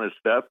that kind of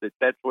stuff.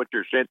 That's what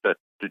you're sent to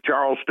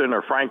Charleston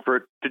or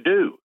Frankfort to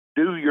do.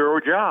 Do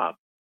your job.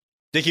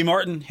 Dickie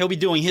Martin, he'll be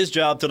doing his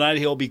job tonight.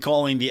 He'll be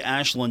calling the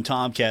Ashland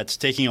Tomcats,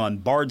 taking on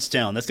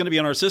Bardstown. That's going to be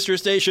on our sister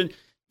station,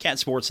 Cat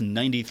Sports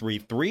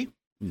 93.3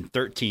 and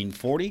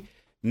 1340.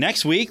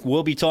 Next week,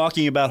 we'll be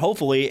talking about,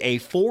 hopefully, a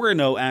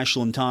 4-0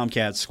 Ashland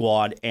Tomcats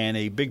squad and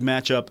a big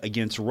matchup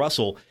against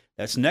Russell.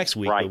 That's next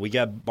week. Right. But we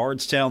got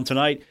Bardstown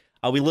tonight.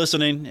 I'll be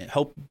listening.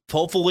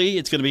 Hopefully,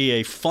 it's going to be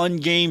a fun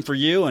game for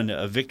you and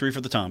a victory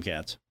for the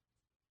Tomcats.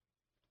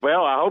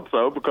 Well, I hope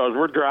so, because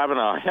we're driving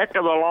a heck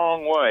of a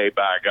long way,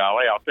 by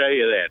golly. I'll tell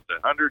you that.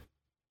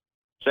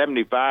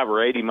 175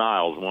 or 80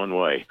 miles one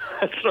way.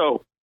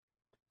 So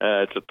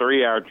it's a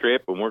 3-hour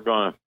trip, and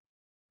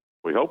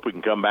we hope we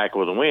can come back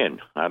with a win.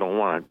 I don't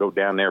want to go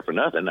down there for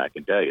nothing, I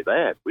can tell you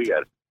that. We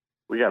got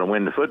to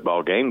win the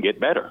football game,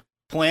 get better.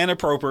 Plan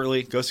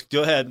appropriately. Go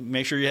ahead.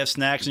 Make sure you have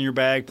snacks in your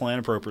bag. Plan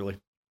appropriately.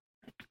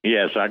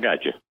 Yes, I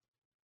got you.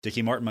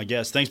 Dickie Martin, my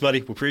guest. Thanks,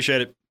 buddy. We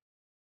appreciate it.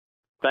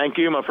 Thank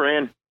you, my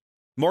friend.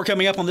 More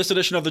coming up on this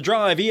edition of The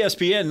Drive,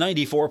 ESPN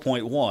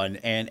 94.1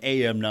 and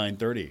AM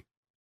 930.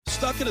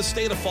 Stuck in a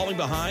state of falling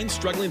behind,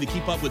 struggling to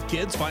keep up with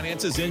kids,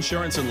 finances,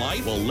 insurance, and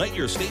life? Well, let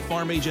your State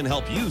Farm agent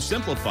help you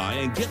simplify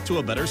and get to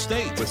a better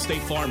state. With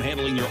State Farm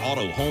handling your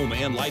auto, home,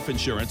 and life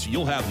insurance,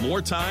 you'll have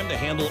more time to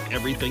handle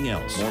everything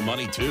else. More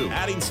money, too.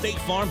 Adding State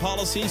Farm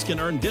policies can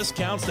earn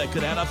discounts that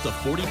could add up to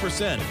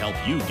 40% and help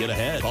you get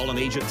ahead. Call an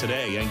agent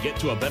today and get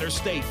to a better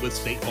state with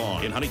State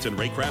Farm. In Huntington,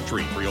 Ray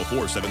Crabtree,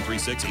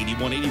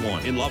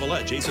 304-736-8181. In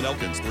Lavalette, Jason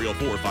Elkins,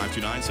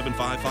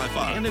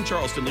 304-529-7555. And in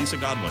Charleston, Lisa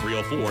Godwin,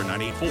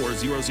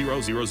 304-984-0000.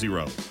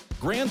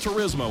 Gran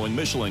Turismo in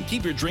Michelin.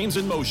 Keep your dreams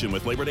in motion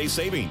with Labor Day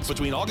savings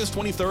between August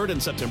 23rd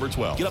and September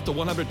 12th. Get up to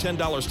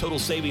 $110 total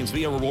savings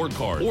via reward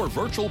card or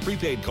virtual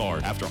prepaid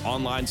card after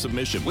online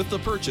submission with the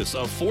purchase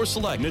of 4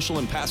 select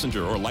Michelin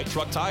passenger or light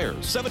truck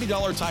tires.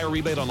 $70 tire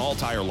rebate on all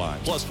tire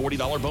lines, plus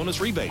 $40 bonus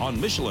rebate on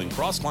Michelin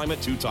Cross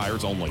Climate 2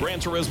 tires only. Gran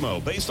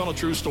Turismo, based on a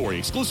true story,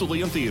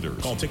 exclusively in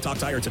theaters. Call TikTok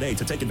Tire today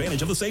to take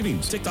advantage of the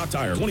savings. TikTok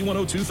Tire,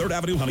 2102 3rd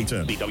Avenue,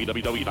 Huntington. See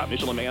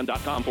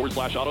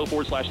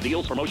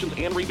www.michelinman.com/auto/deals, promotions,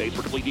 and rebates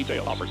for complete details.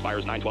 sale. Offer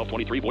expires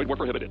 9/12/23. Void where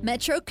prohibited.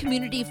 Metro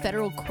Community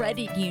Federal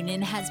Credit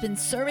Union has been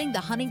serving the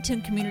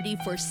Huntington community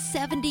for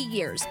 70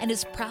 years and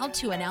is proud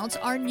to announce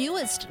our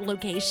newest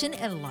location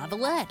in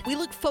Lavalette. We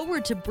look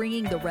forward to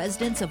bringing the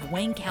residents of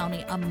Wayne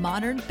County a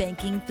modern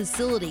banking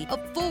facility, a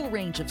full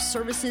range of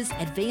services,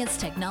 advanced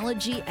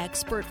technology,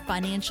 expert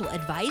financial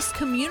advice,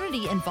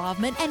 community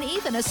involvement, and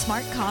even a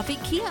smart coffee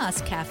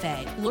kiosk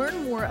cafe.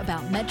 Learn more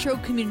about Metro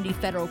Community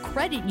Federal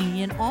Credit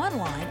Union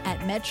online at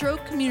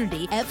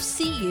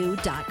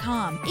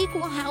metrocommunityfcu.com.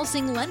 Equal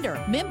housing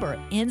lender. Member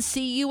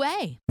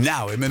NCUA.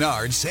 Now at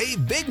Menards,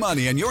 save big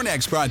money on your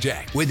next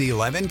project with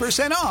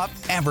 11% off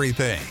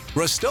everything.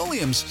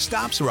 Rust-Oleum's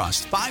Stops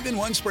Rust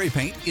 5-in-1 spray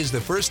paint is the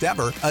first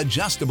ever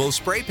adjustable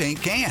spray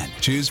paint can.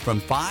 Choose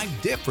from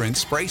 5 different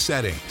spray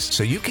settings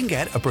so you can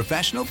get a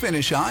professional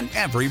finish on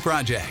every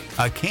project.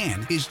 A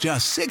can is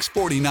just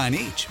 $6.49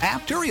 each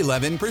after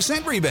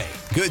 11% rebate.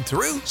 Good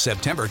through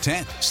September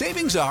 10th.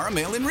 Savings are a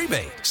mail-in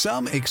rebate.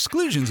 Some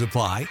exclusions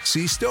apply.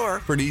 See store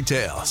for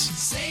details.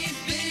 Save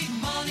big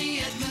money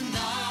at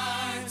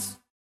Menards.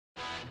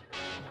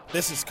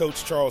 This is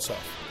Coach Charles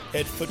Huff,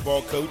 head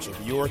football coach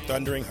of your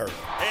Thundering Herd.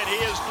 And he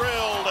is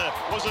drilled.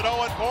 Was it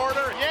Owen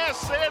Porter?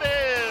 Yes, it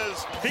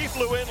is. He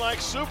flew in like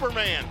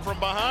Superman from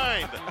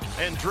behind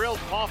and drilled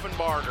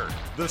Poffenbarger.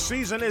 The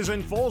season is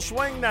in full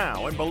swing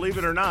now, and believe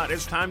it or not,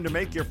 it's time to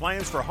make your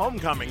plans for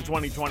Homecoming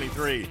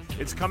 2023.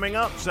 It's coming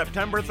up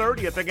September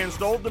 30th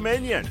against Old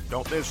Dominion.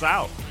 Don't miss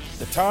out.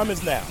 The time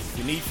is now.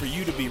 We need for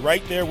you to be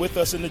right there with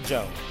us in the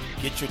zone.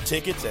 Get your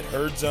tickets at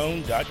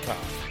herdzone.com.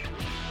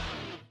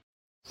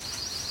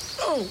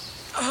 Oh,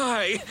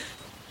 hi.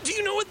 Do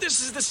you know what this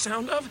is the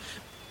sound of?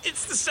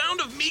 It's the sound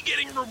of me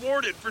getting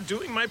rewarded for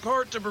doing my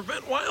part to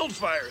prevent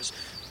wildfires.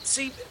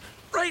 See,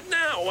 right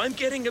now I'm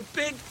getting a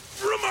big,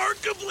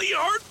 remarkably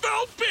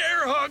heartfelt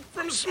bear hug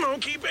from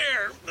Smokey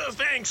Bear.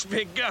 Thanks,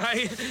 big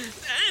guy.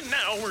 And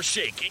now we're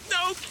shaking.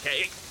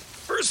 Okay.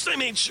 First, I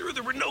made sure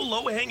there were no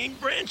low-hanging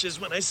branches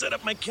when I set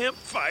up my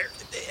campfire.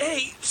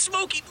 Hey,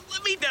 Smokey,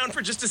 let me down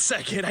for just a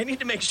second. I need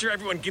to make sure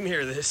everyone can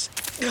hear this.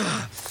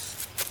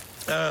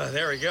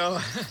 There we go.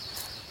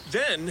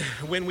 Then,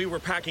 when we were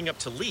packing up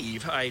to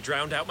leave, I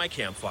drowned out my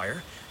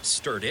campfire,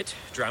 stirred it,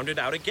 drowned it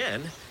out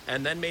again,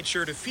 and then made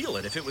sure to feel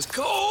it if it was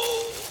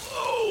cold.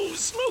 Oh,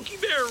 Smokey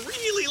Bear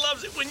really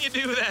loves it when you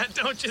do that,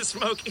 don't you,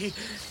 Smokey?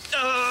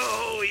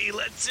 Oh, he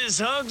lets his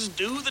hugs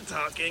do the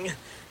talking.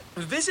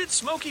 Visit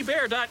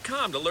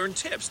SmokeyBear.com to learn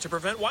tips to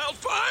prevent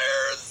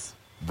wildfires.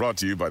 Brought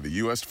to you by the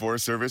U.S.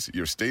 Forest Service,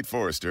 your state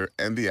forester,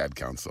 and the Ad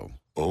Council.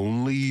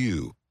 Only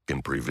you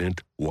can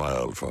prevent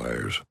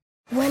wildfires.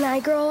 When I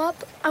grow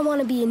up, I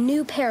want to be a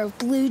new pair of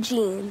blue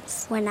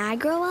jeans. When I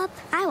grow up,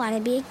 I want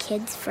to be a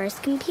kid's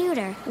first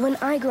computer. When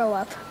I grow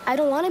up, I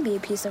don't want to be a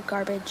piece of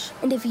garbage.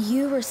 And if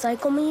you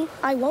recycle me,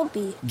 I won't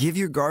be. Give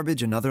your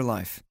garbage another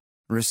life.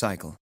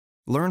 Recycle.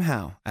 Learn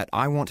how at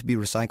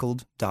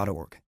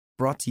iwanttoberecycled.org.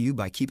 Brought to you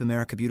by Keep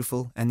America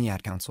Beautiful and the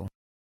Ad Council.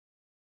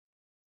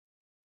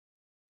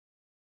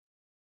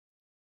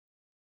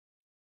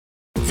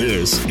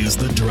 This is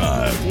The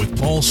Drive with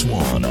Paul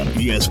Swan on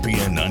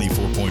ESPN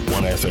 94.1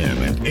 FM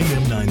and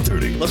AM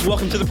 930. Let's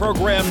welcome to the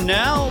program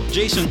now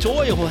Jason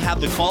Toy, who will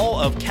have the call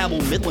of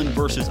Cabell Midland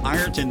versus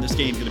Ironton. This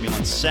game's going to be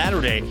on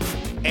Saturday,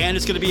 and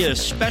it's going to be at a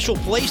special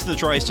place in the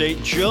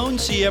Tri-State,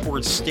 Jones C.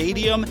 Edwards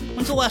Stadium.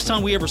 When's the last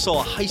time we ever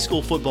saw a high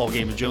school football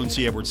game at Jones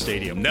C. Edwards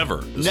Stadium?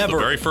 Never. This is the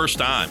very first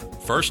time.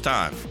 First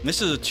time.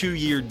 This is a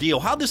 2-year deal.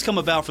 How'd this come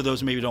about for those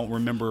who maybe don't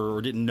remember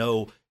or didn't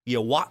know?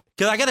 Why?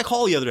 Because I got a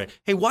call the other day.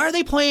 Hey, why are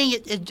they playing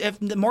at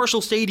the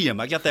Marshall Stadium?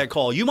 I got that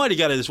call. You might have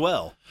got it as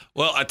well.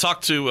 Well, I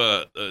talked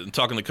to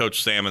talking to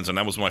Coach Sammons, and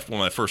that was one of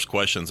my first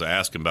questions I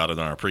asked him about it in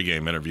our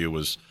pregame interview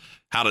was,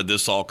 how did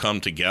this all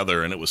come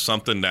together? And it was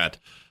something that,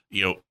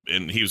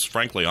 and he was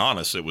frankly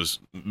honest. It was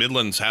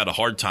Midland's had a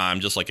hard time,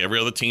 just like every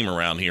other team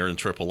around here in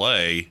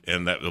AAA,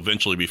 and that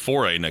eventually be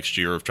 4A next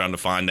year, of trying to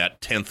find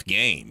that 10th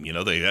game.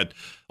 They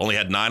only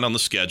had 9 on the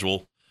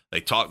schedule.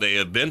 They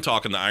have been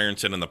talking to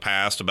Ironton in the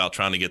past about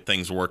trying to get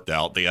things worked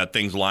out. They had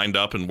things lined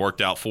up and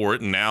worked out for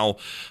it, and now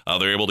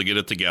they're able to get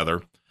it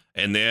together.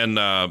 And then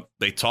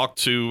they talked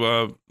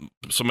to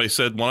somebody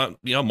said,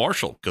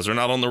 Marshall, because they're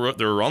not on the road.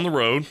 They're on the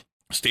road.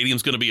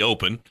 Stadium's going to be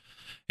open.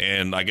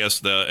 And I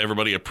guess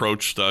everybody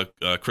approached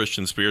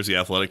Christian Spears, the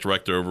athletic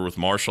director, over with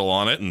Marshall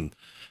on it and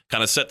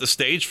kind of set the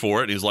stage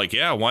for it. He's like,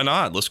 yeah, why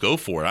not? Let's go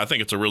for it. I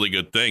think it's a really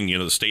good thing.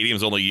 The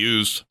stadium's only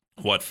used,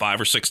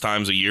 5 or 6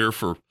 times a year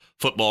for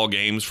football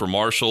games for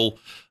Marshall,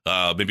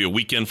 maybe a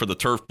weekend for the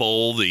Turf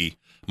Bowl, the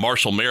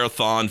Marshall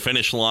Marathon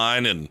finish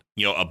line, and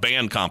a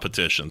band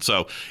competition.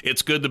 So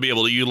it's good to be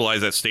able to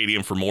utilize that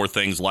stadium for more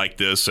things like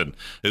this. And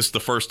this is the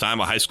first time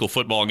a high school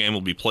football game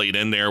will be played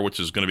in there, which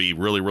is going to be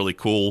really, really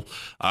cool.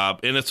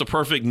 And it's a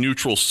perfect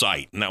neutral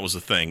site, and that was the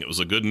thing. It was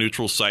a good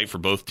neutral site for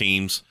both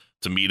teams.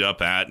 to meet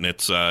up at, and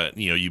it's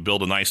you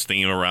build a nice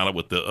theme around it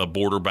with a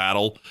border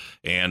battle,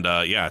 and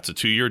it's a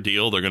 2-year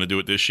deal. They're going to do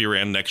it this year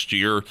and next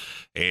year,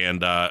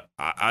 and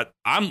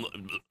I'm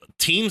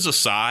teams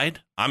aside,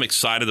 I'm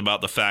excited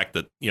about the fact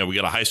that we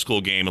got a high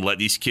school game and let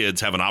these kids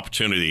have an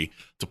opportunity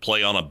to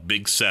play on a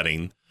big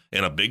setting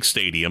in a big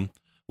stadium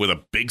with a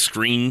big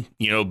screen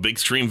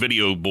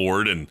video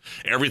board and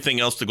everything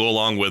else to go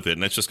along with it,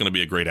 and it's just going to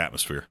be a great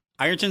atmosphere.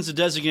 Ironton's a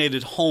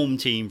designated home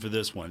team for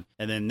this one,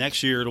 and then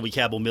next year it'll be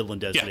Cabell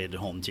Midland designated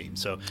home team.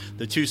 So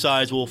the two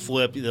sides will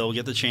flip. They'll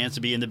get the chance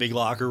to be in the big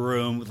locker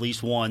room at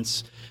least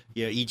once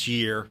each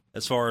year,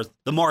 as far as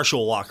the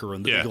Marshall locker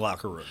room, the big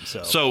locker room.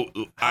 So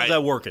how's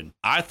that working?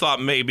 I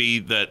thought maybe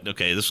that,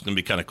 this is going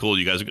to be kind of cool.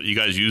 You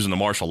guys using the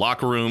Marshall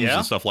locker rooms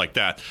and stuff like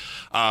that.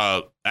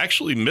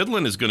 Actually,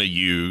 Midland is going to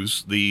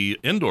use the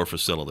indoor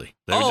facility.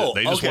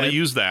 They just want to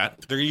use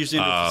that. They're going to use the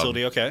indoor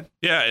facility, okay.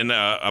 Yeah, and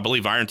I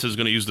believe Ironton is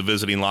going to use the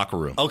visiting locker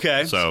room.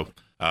 Okay. So,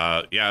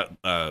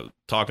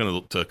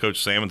 talking to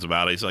Coach Sammons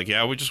about it, he's like,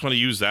 we just want to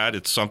use that.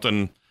 It's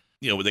something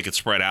they could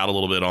spread out a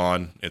little bit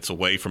on. It's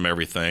away from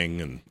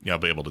everything, and I'll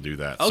be able to do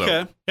that. Okay.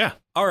 So, yeah.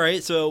 All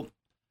right. So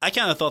I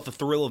kind of thought the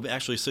thrill of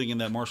actually sitting in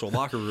that Marshall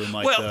locker room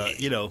might,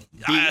 be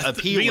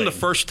appealing. Being the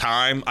first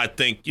time, I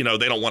think, they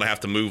don't want to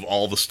have to move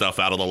all the stuff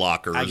out of the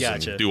lockers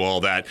and do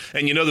all that.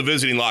 And, the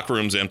visiting locker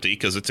room's empty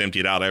because it's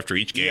emptied out after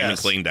each game and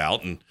cleaned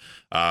out. And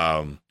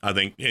I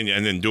think,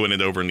 and then doing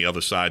it over on the other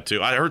side,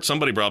 too. I heard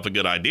somebody brought up a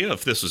good idea.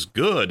 If this is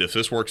good, if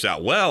this works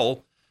out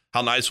well,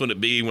 how nice would it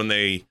be when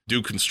they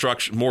do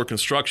more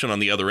construction on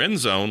the other end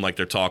zone, like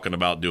they're talking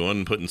about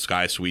doing, putting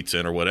Sky Suites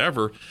in or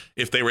whatever,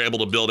 if they were able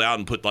to build out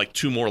and put like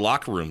 2 more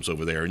locker rooms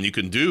over there, and you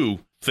can do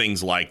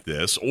things like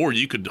this, or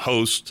you could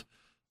host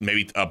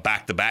maybe a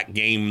back-to-back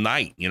game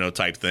night,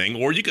 type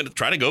thing, or you could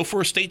try to go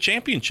for a state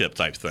championship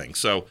type thing.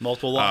 So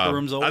multiple locker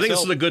rooms. I think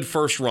this is a good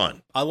first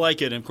run. I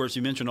like it. And of course,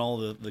 you mentioned all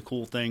the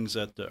cool things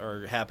that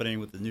are happening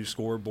with the new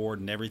scoreboard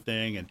and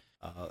everything, and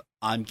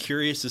I'm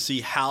curious to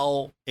see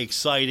how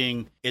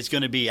exciting it's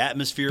going to be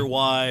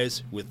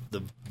atmosphere-wise with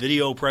the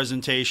video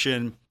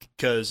presentation,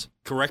 because,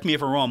 correct me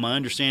if I'm wrong, my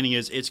understanding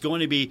is it's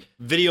going to be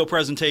video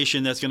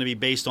presentation that's going to be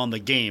based on the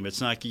game. It's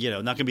not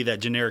not going to be that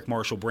generic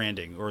Marshall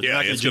branding, or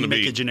not going to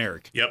make it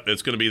generic. Yep,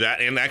 it's going to be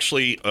that. And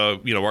actually,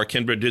 our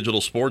Kindred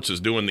Digital Sports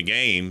is doing the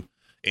game,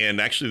 and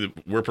actually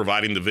we're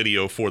providing the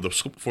video for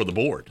the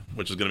board,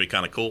 which is going to be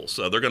kind of cool.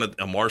 So they're going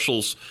to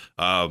Marshall's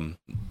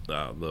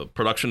the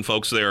production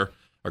folks there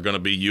are going to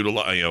be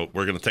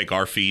we're going to take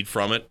our feed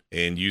from it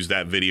and use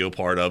that video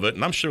part of it.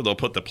 And I'm sure they'll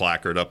put the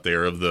placard up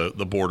there of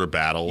the border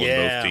battle of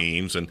both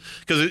teams. And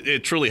because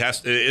it truly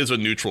it is a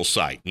neutral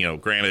site.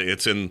 Granted,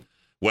 it's in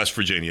West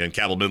Virginia, and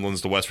Cabell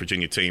Midland's the West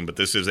Virginia team, but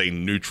this is a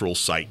neutral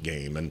site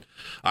game. And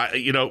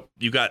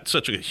you got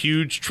such a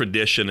huge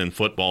tradition in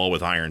football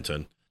with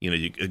Ironton.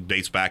 It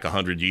dates back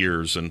 100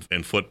 years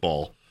in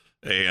football.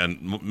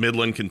 And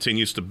Midland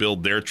continues to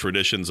build their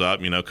traditions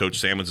up. Coach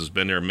Sammons has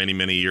been there many,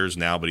 many years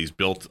now, but he's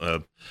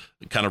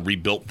kind of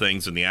rebuilt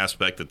things in the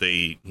aspect that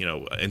they,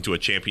 into a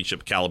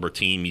championship caliber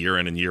team year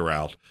in and year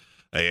out.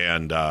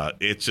 And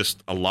it's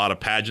just a lot of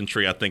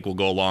pageantry, I think, will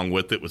go along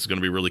with it, which is going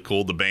to be really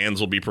cool. The bands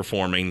will be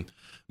performing.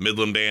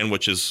 Midland Band,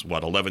 which is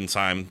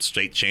 11-time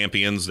state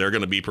champions, they're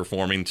going to be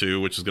performing too,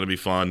 which is going to be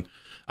fun.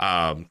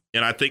 And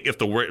I think if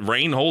the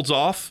rain holds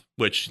off,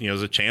 which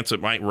there's a chance it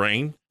might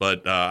rain,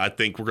 but I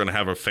think we're going to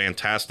have a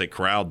fantastic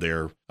crowd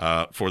there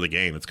for the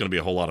game. It's going to be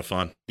a whole lot of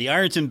fun. The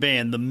Ironton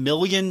Band, the $1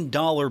 Million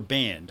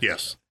Band.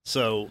 Yes.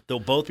 So they'll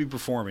both be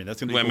performing. That's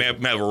going to be cool.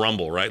 May have a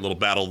rumble, right? Little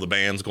battle of the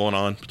bands going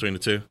on between the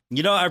two.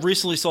 I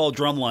recently saw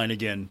Drumline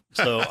again,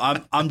 so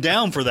I'm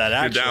down for that.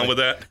 Actually, you're down with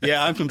that?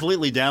 Yeah, I'm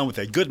completely down with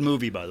that. Good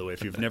movie, by the way.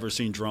 If you've never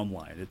seen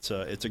Drumline,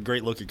 it's a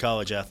great look at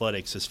college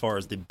athletics as far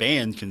as the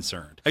band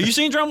concerned. Have you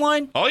seen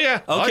Drumline? Oh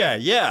yeah. Okay,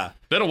 yeah.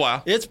 Been a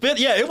while.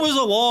 It was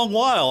a long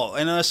while,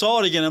 and I saw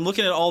it again. I'm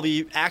looking at all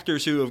the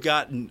actors who have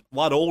gotten a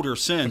lot older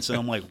since, and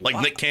I'm like, like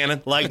Nick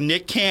Cannon. Like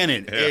Nick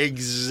Cannon,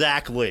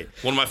 exactly.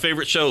 One of my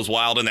favorite shows,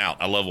 Wild and Out.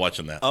 I love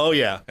watching that. Oh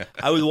yeah,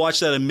 I would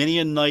watch that a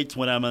million nights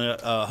when I'm in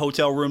a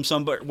hotel room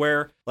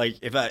somewhere. Like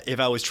if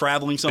I was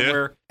traveling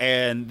somewhere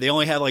and they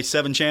only had like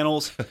 7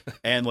 channels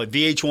and like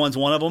VH1's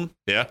one of them.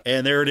 Yeah.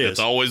 And there it is. It's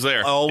always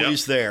there.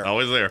 Always there.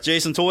 Always there.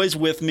 Jason Toy's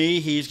with me.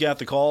 He's got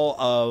the call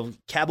of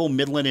Cabell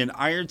Midland and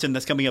Ironton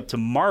that's coming up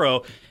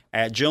tomorrow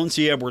at Jones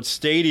C. Edwards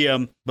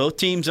Stadium. Both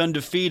teams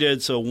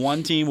undefeated, so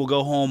one team will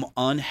go home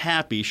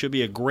unhappy. Should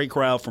be a great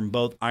crowd from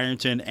both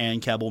Ironton and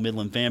Cabell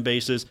Midland fan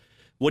bases.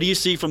 What do you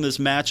see from this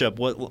matchup?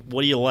 What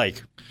do you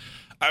like?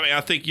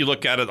 I think you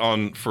look at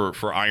it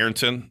for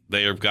Ironton.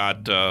 They have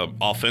got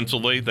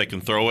offensively, they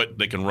can throw it,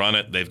 they can run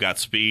it, they've got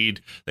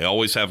speed. They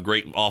always have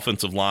great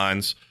offensive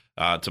lines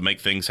to make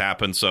things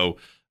happen. So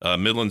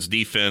Midland's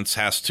defense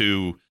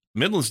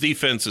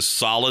is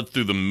solid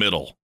through the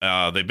middle.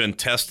 They've been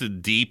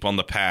tested deep on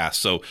the pass,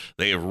 so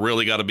they have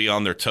really got to be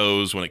on their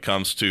toes when it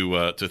comes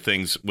to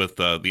things with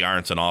the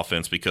Ironton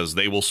offense, because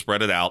they will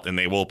spread it out and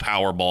they will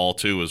power ball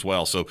too as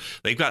well. So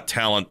they've got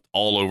talent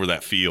all over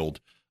that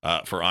field.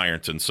 for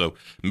Ironton. So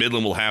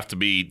Midland will have to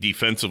be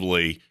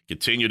defensively,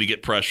 continue to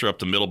get pressure up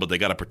the middle, but they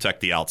got to protect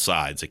the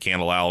outsides. They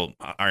can't allow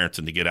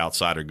Ironton to get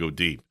outside or go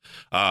deep.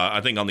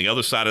 I think on the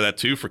other side of that,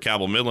 too, for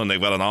Cabell Midland, they've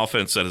got an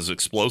offense that is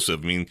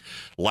explosive. I mean,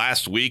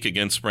 last week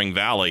against Spring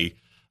Valley,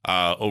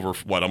 over,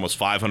 almost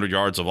 500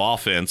 yards of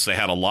offense. They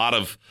had a lot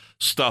of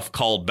stuff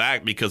called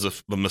back because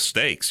of the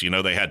mistakes.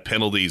 They had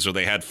penalties or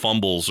they had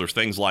fumbles or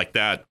things like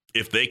that.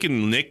 If they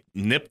can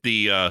nip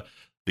the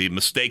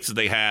mistakes that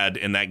they had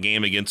in that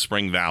game against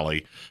Spring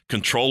Valley,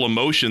 control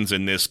emotions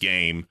in this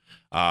game,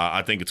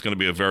 I think it's going to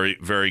be a very,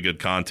 very good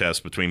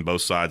contest between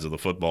both sides of the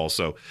football.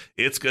 So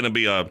it's going to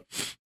be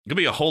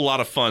a whole lot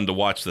of fun to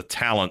watch the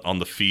talent on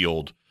the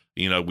field.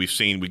 We've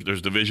seen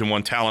there's Division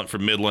I talent for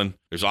Midland.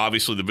 There's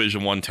obviously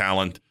Division I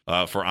talent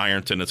for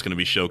Ironton that's going to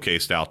be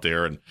showcased out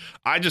there. And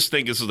I just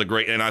think this is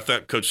and I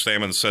thought Coach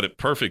Salmon said it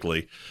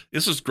perfectly.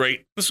 This is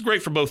great. This is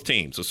great for both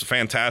teams. It's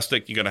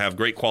fantastic. You're going to have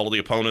great quality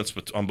opponents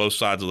on both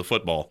sides of the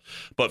football.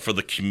 But for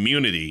the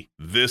community,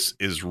 this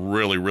is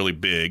really, really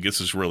big.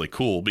 This is really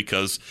cool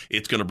because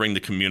it's going to bring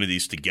the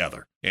communities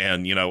together.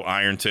 And,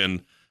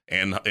 Ironton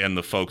and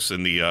the folks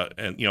in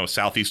the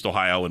Southeast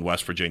Ohio and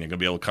West Virginia are going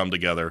to be able to come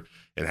together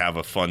and have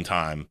a fun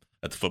time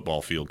at the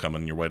football field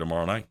coming your way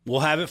tomorrow night.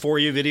 We'll have it for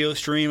you, video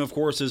stream, of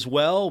course, as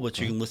well, but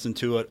you can listen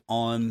to it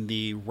on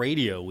the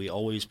radio. We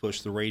always push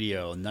the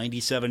radio.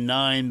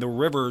 97.9 The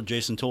River.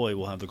 Jason Toy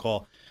will have the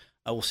call.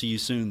 I will see you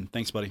soon.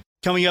 Thanks, buddy.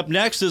 Coming up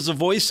next is the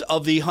voice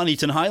of the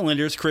Huntington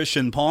Highlanders,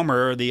 Christian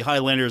Palmer. The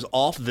Highlanders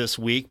off this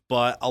week,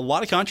 but a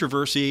lot of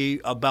controversy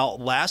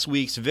about last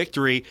week's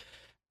victory.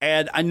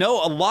 And I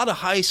know a lot of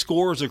high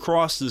scores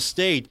across the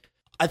state.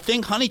 I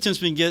think Huntington's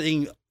been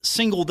getting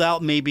singled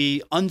out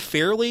maybe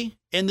unfairly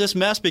in this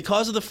mess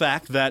because of the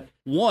fact that,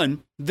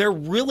 one, they're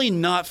really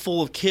not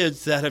full of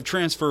kids that have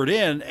transferred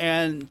in,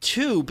 and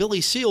two,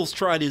 Billy Seals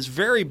tried his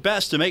very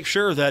best to make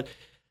sure that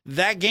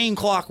game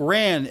clock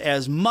ran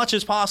as much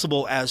as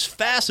possible, as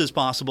fast as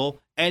possible,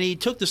 and he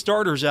took the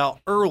starters out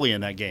early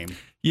in that game.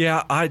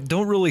 Yeah, I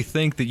don't really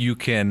think that you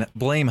can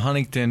blame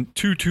Huntington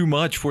too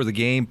much for the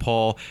game,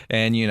 Paul,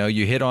 and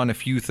you hit on a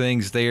few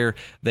things there.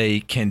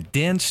 They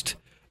condensed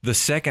the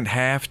second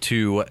half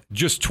to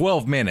just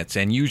 12 minutes,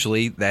 and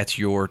usually that's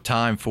your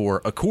time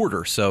for a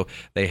quarter. So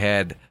they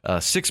had a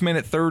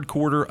 6-minute third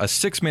quarter, a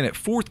 6-minute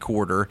fourth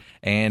quarter,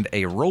 and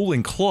a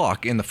rolling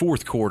clock in the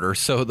fourth quarter.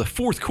 So the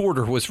fourth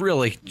quarter was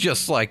really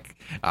just like,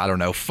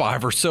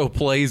 5 or so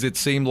plays, it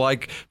seemed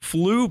like,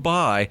 flew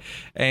by.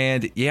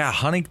 And yeah,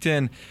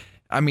 Huntington,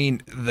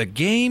 the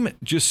game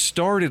just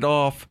started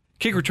off,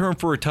 kick return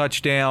for a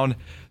touchdown.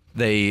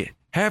 They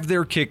have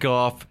their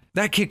kickoff.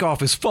 That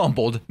kickoff is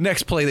fumbled.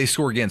 Next play, they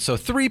score again. So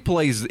 3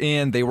 plays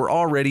in, they were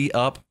already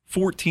up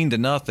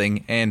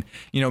 14-0. And,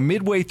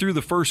 midway through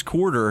the first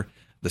quarter,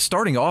 the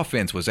starting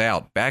offense was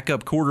out.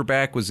 Backup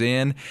quarterback was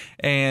in.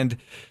 And,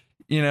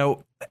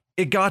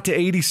 it got to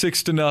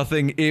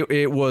 86-0.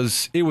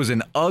 It was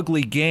an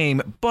ugly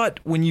game. But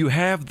when you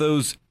have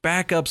those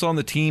backups on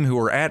the team who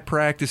are at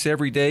practice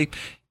every day,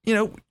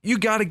 you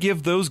got to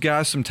give those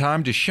guys some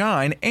time to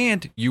shine,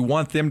 and you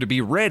want them to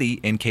be ready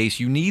in case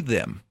you need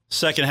them.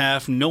 Second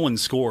half, no one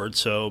scored,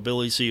 so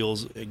Billy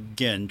Seals,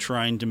 again,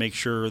 trying to make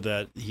sure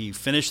that he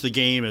finished the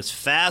game as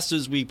fast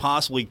as we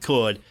possibly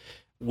could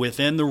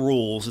within the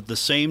rules. At the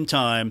same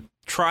time,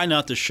 try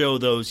not to show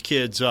those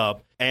kids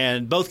up.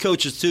 And both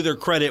coaches, to their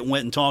credit,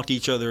 went and talked to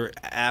each other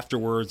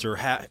afterwards or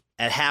at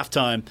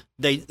halftime.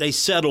 They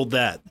settled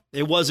that.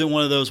 It wasn't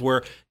one of those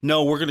where,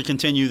 no, we're going to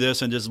continue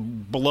this and just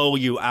blow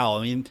you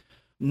out.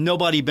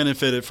 Nobody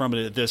benefited from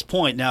it at this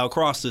point. Now,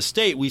 across the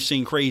state, we've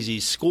seen crazy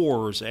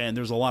scores, and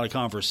there's a lot of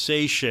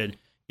conversation.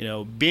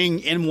 Being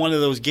in one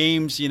of those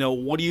games,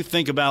 what do you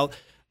think about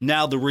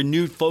now the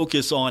renewed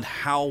focus on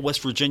how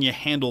West Virginia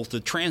handles the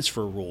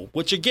transfer rule,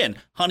 which, again,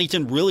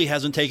 Huntington really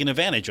hasn't taken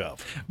advantage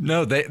of?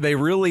 No, they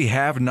really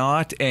have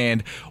not.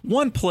 And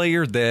one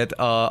player that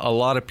a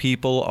lot of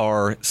people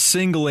are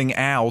singling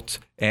out,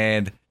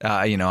 and,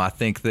 I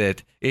think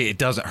that it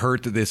doesn't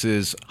hurt that this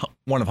is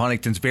one of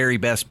Huntington's very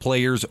best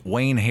players,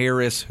 Wayne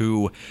Harris,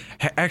 who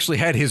actually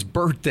had his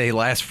birthday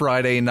last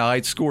Friday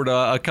night, scored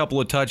a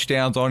couple of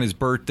touchdowns on his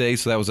birthday,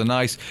 so that was a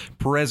nice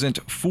present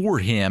for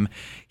him.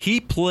 He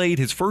played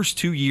his first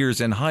 2 years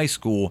in high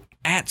school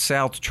at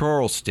South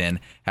Charleston.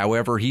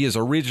 However, he is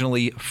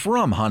originally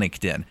from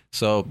Huntington,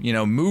 so,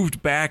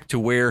 moved back to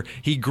where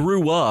he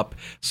grew up.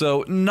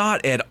 So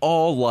not at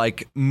all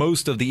like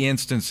most of the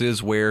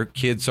instances where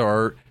kids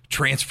are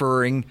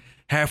transferring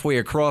halfway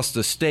across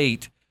the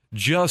state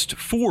just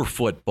for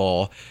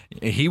football.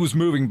 He was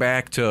moving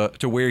back to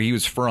where he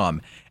was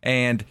from.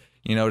 And,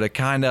 to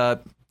kind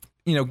of,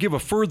 give a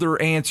further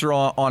answer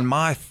on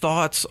my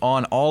thoughts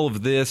on all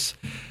of this,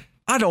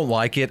 I don't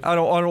like it. I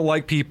don't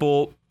like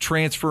people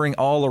transferring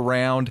all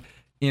around.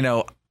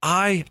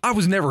 I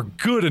was never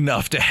good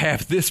enough to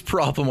have this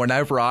problem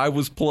whenever I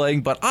was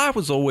playing, but I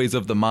was always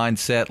of the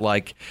mindset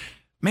like,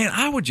 man,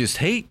 I would just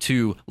hate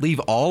to leave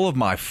all of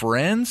my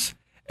friends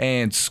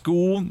and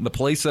school, the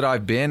place that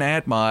I've been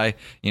at my,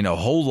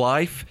 whole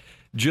life,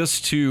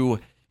 just to,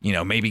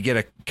 maybe get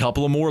a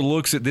couple of more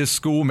looks at this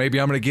school. Maybe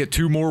I'm going to get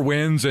 2 more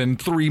wins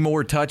and 3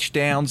 more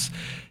touchdowns.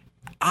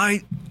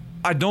 I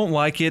don't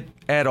like it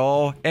at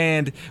all,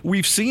 and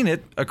we've seen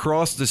it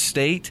across the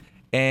state.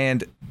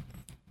 And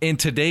in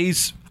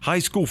today's high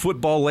school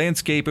football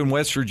landscape in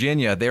West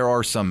Virginia, there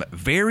are some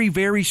very,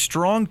 very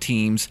strong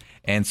teams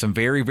and some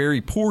very,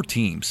 very poor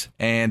teams.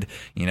 And,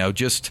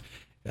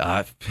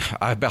 I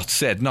about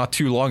said not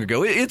too long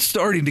ago, it's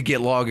starting to get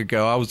long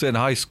ago. I was in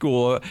high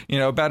school,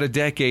 about a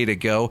decade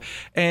ago,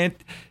 and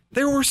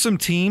there were some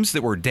teams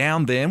that were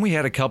down then. We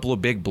had a couple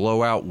of big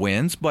blowout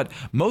wins, but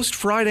most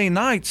Friday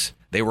nights,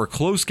 they were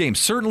close games,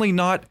 certainly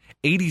not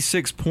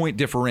 86-point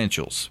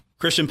differentials.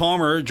 Christian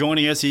Palmer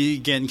joining us. He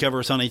again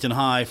covers Huntington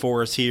High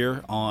for us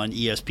here on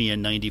ESPN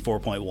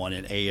 94.1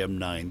 and AM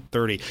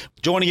 930.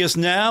 Joining us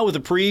now with a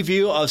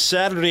preview of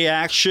Saturday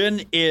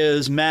action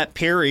is Matt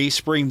Perry.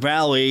 Spring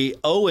Valley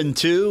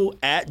 0-2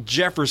 at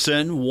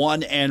Jefferson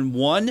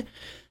 1-1.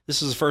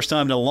 This is the first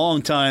time in a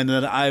long time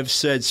that I've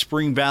said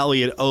Spring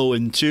Valley at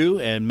 0-2,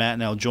 and Matt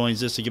now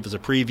joins us to give us a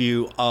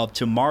preview of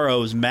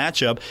tomorrow's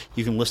matchup.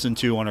 You can listen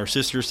to on our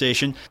sister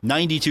station,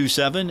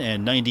 92.7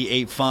 and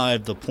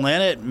 98.5 The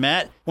Planet.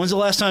 Matt, when's the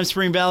last time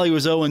Spring Valley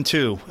was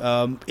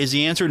 0-2? Is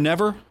the answer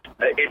never?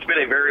 It's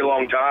been a very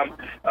long time.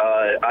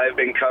 I've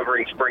been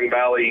covering Spring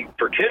Valley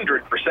for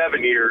Kindred for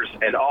 7 years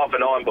and off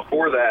and on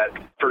before that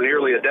for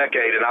nearly a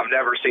decade, and I've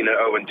never seen an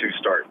 0-2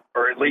 start.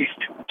 Or at least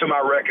to my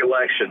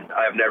recollection,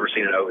 I have never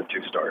seen an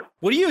 0-2 start.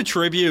 What do you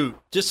attribute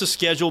just the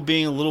schedule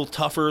being a little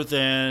tougher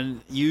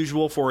than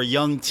usual for a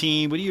young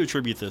team? What do you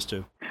attribute this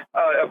to?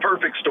 A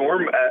perfect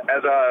storm.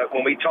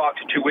 When we talked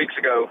 2 weeks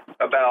ago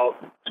about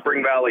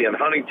Spring Valley and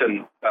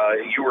Huntington,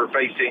 you were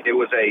facing, it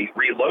was a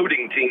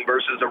reloading team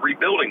versus a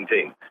rebuilding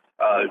team.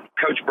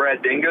 Coach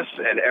Brad Dingus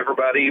and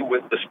everybody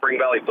with the Spring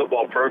Valley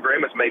football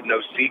program has made no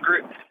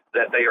secret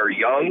that they are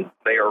young,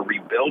 they are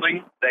rebuilding,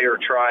 they are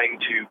trying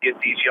to get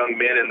these young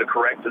men in the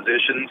correct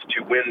positions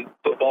to win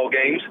football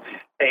games.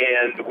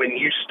 And when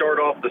you start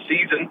off the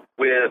season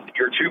with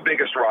your 2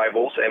 biggest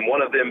rivals, and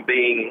one of them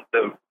being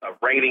the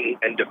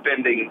reigning and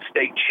defending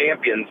state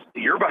champions,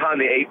 you're behind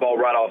the 8 ball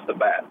right off the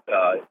bat.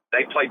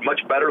 They played much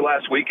better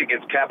last week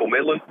against Cabell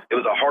Midland. It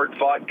was a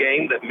hard-fought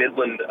game that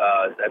Midland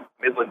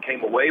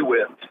came away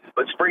with.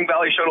 But Spring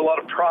Valley showed a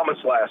lot of promise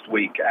last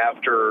week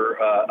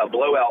after a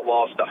blowout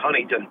loss to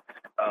Huntington.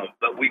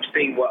 But we've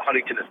seen what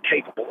Huntington is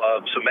capable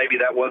of, so maybe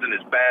that wasn't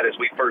as bad as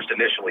we first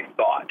initially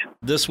thought.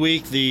 This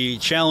week, the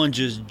challenge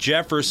is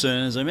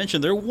Jefferson. As I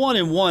mentioned, they're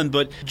 1-1,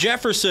 but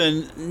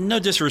Jefferson, no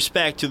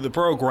disrespect to the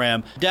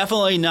program,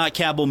 definitely not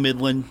Cabell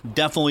Midland,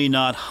 definitely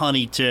not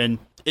Huntington.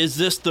 Is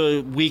this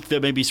the week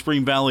that maybe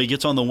Spring Valley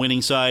gets on the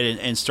winning side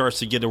and starts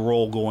to get a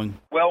roll going?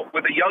 Well,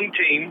 with a young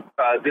team,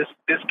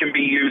 this can be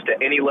used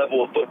at any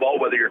level of football,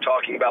 whether you're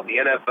talking about the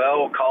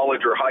NFL,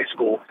 college, or high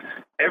school.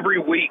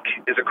 Every week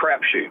is a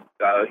crapshoot.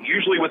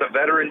 Usually with a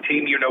veteran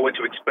team, you know what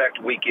to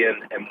expect week in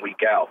and week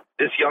out.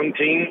 This young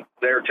team,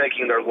 they're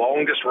taking their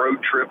longest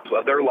road trip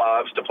of their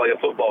lives to play a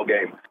football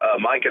game.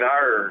 Mike and I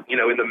are,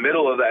 in the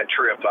middle of that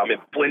trip. I'm in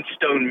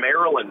Flintstone,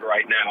 Maryland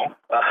right now,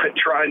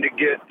 trying to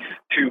get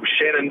to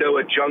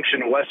Shenandoah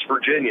Junction, West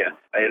Virginia.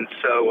 And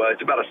so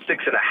it's about a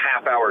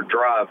 6.5-hour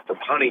drive from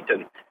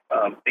Huntington.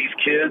 These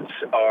kids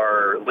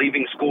are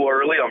leaving school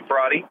early on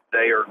Friday.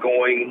 They are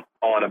going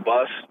on a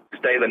bus,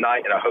 stay the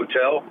night in a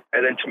hotel,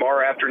 and then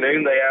tomorrow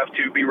afternoon they have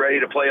to be ready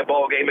to play a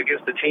ball game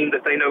against a team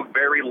that they know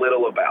very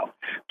little about.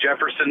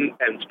 Jefferson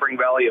and Spring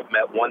Valley have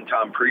met one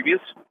time previous,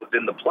 was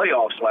in the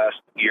playoffs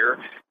last year,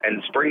 and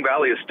Spring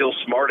Valley is still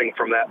smarting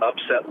from that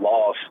upset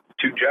loss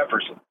to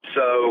Jefferson.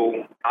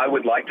 So I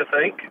would like to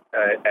think,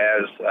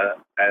 as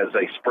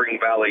a Spring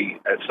Valley,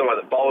 as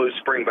someone that follows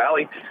Spring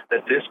Valley,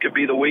 that this could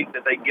be the week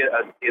that they get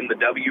in the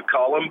W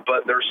column,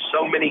 but there's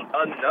so many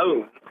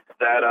unknowns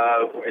that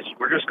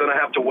we're just going to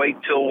have to wait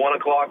till 1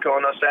 o'clock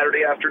on a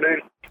Saturday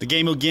afternoon. The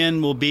game again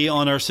will be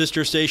on our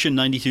sister station,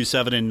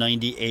 92.7 and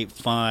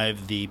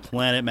 98.5 The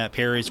Planet. Matt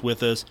Perry's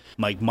with us.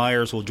 Mike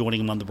Myers will join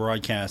him on the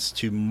broadcast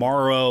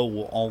tomorrow.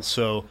 We'll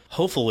also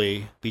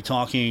hopefully be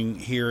talking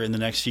here in the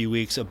next few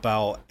weeks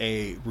about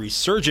a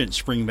resurgent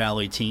Spring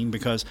Valley team,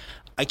 because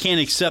I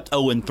can't accept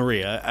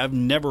 0-3. I've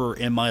never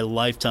in my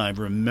lifetime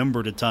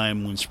remembered a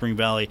time when Spring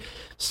Valley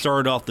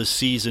started off the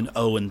season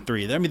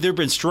 0-3. I mean, there have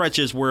been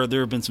stretches where there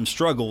have been some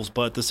struggles,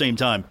 but at the same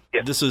time,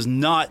 this is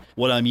not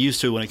what I'm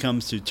used to when it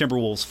comes to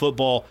Timberwolves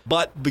football.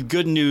 But the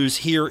good news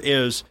here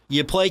is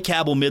you play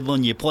Cabell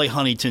Midland, you play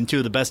Huntington, 2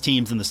 of the best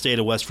teams in the state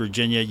of West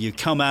Virginia. You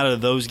come out of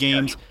those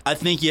games, I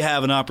think you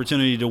have an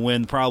opportunity to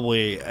win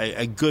probably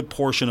a good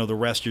portion of the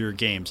rest of your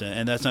games,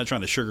 and that's not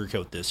trying to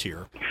sugarcoat this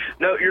here.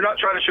 No, you're not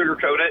trying to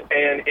sugarcoat it,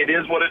 and it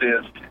is what it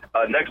is.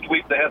 Next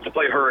week they have to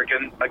play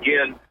Hurricane.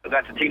 Again,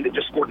 that's a team that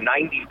just scored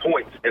 90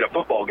 points in a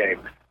football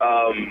game.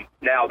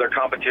 Now, their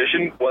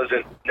competition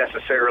wasn't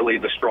necessarily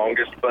the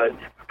strongest, but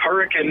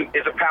Hurricane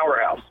is a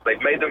powerhouse.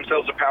 They've made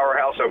themselves a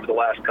powerhouse over the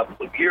last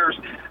couple of years.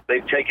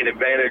 They've taken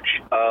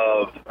advantage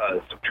of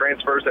some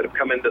transfers that have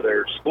come into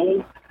their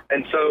school,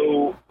 And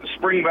so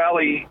Spring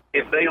Valley,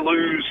 if they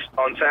lose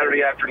on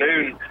Saturday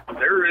afternoon,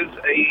 there is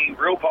a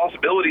real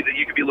possibility that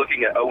you could be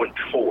looking at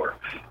 0-4.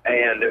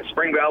 And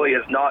Spring Valley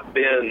has not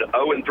been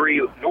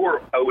 0-3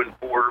 nor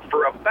 0-4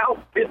 for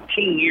about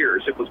 15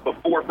 years. It was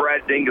before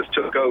Brad Dingus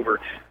took over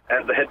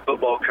as the head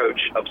football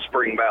coach of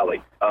Spring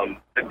Valley.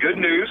 The good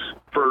news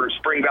for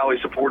Spring Valley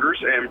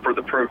supporters and for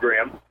the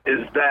program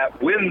is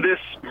that when this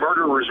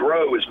Murderers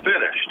Row is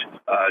finished,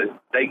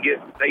 they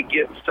get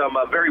some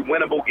very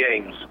winnable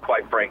games,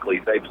 quite frankly.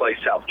 They play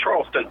South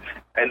Charleston,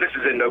 and this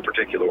is in no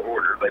particular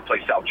order. They play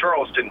South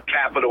Charleston,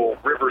 Capital,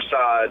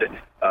 Riverside,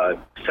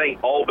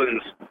 St.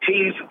 Albans,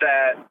 teams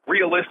that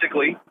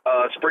realistically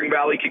Spring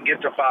Valley could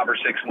get to 5 or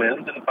 6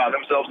 wins and find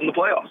themselves in the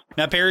playoffs.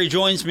 Matt Perry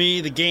joins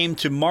me. The game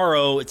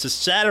tomorrow, it's a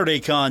Saturday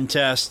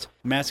contest.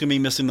 Matt's going to be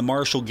missing the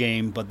Marshall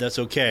game, but that's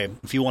okay.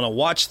 If you want to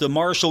watch the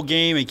Marshall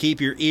game and keep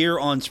your ear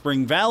on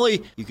Spring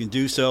Valley, you can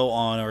do so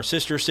on our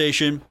sister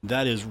station.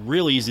 That is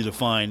really easy to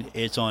find.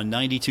 It's on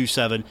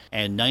 92.7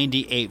 and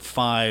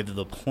 98.5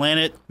 The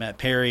Planet. Matt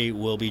Perry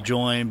will be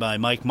joined by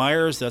Mike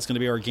Myers. That's going to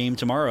be our game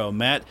tomorrow.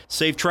 Matt,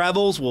 safe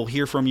travels. We'll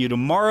hear from you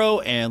tomorrow,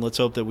 and let's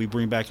hope that we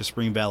bring back a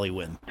Spring Valley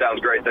win. Sounds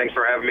great. Thanks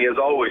for having me, as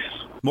always.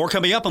 More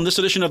coming up on this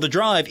edition of The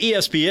Drive,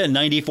 ESPN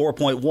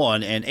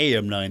 94.1 and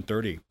AM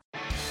 930.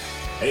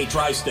 Hey,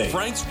 Tri-State.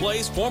 Frank's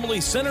Place, formerly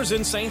Sinners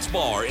in Saints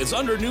Bar, is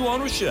under new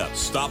ownership.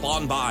 Stop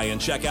on by and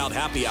check out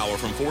happy hour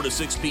from 4 to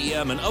 6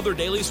 p.m. and other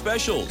daily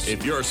specials.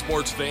 If you're a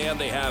sports fan,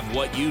 they have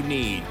what you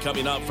need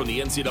coming up from the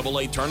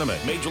NCAA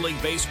tournament, Major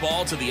League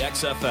Baseball to the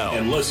XFL.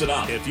 And listen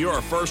up. If you're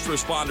a first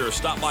responder,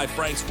 stop by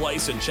Frank's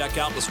Place and check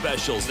out the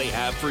specials they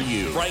have for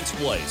you. Frank's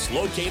Place,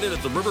 located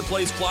at the River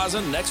Place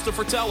Plaza next to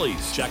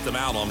Fratelli's. Check them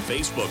out on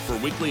Facebook for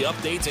weekly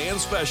updates and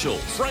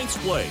specials. Frank's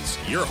Place,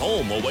 your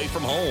home away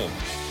from home.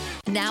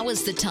 Now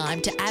is the time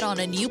to add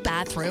on a new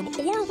bathroom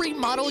or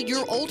remodel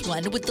your old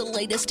one with the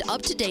latest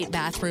up-to-date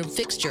bathroom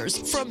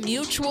fixtures from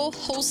Mutual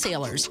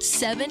Wholesalers,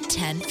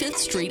 710 5th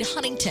Street,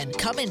 Huntington.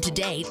 Come in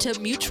today to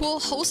Mutual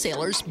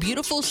Wholesalers'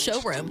 beautiful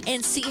showroom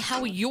and see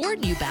how your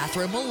new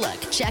bathroom will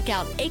look. Check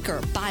out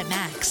Acre by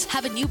Max.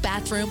 Have a new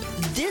bathroom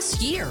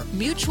this year.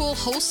 Mutual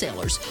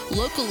Wholesalers,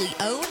 locally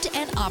owned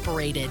and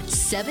operated,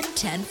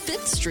 710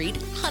 5th Street,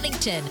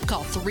 Huntington.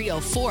 Call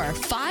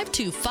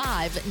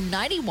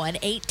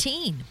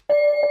 304-525-9118.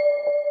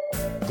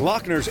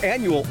 Glockner's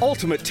annual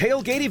Ultimate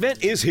Tailgate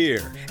event is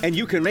here, and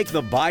you can make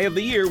the buy of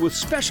the year with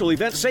special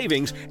event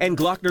savings and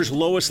Glockner's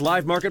lowest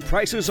live market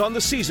prices on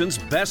the season's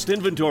best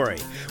inventory.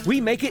 We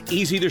make it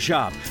easy to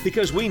shop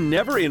because we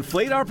never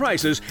inflate our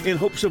prices in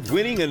hopes of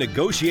winning a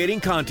negotiating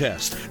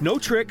contest. No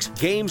tricks,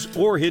 games,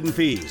 or hidden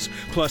fees.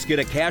 Plus, get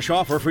a cash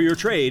offer for your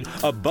trade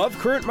above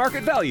current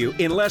market value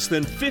in less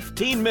than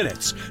 15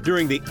 minutes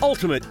during the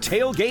Ultimate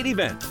Tailgate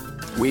event.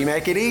 We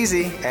make it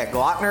easy at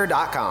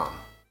Glockner.com.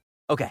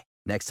 Okay,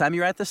 next time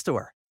you're at the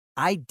store,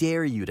 I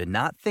dare you to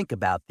not think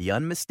about the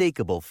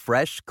unmistakable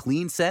fresh,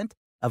 clean scent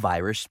of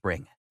Irish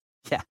Spring.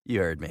 Yeah,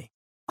 you heard me.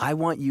 I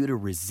want you to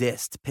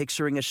resist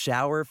picturing a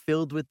shower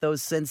filled with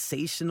those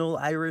sensational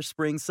Irish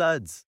Spring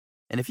suds.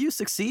 And if you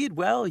succeed,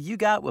 well, you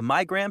got what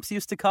my Gramps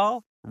used to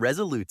call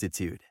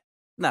resolutitude.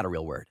 Not a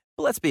real word,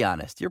 but let's be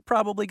honest, you're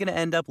probably going to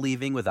end up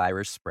leaving with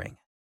Irish Spring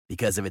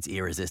because of its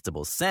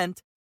irresistible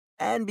scent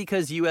and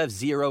because you have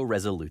zero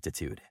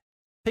resolutitude.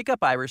 Pick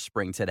up Irish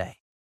Spring today.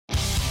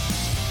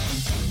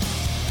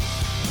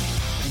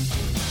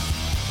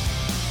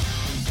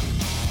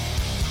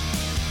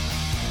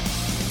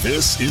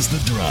 This is The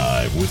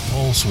Drive with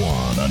Paul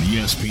Swan on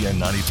ESPN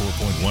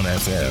 94.1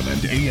 FM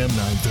and AM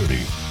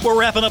 930. We're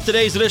wrapping up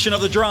today's edition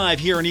of The Drive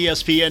here on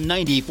ESPN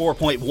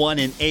 94.1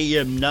 and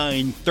AM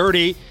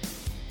 930.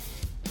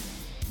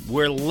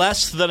 We're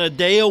less than a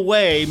day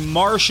away.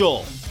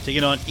 Marshall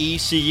taking on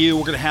ECU.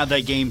 We're going to have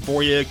that game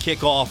for you.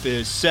 Kickoff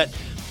is set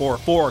for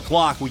 4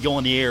 o'clock. We go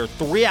on the air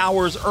 3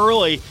 hours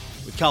early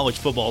with college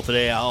football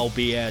today. I'll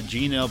be at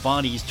Gina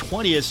Vonnie's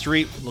 20th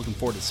Street. Looking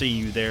forward to seeing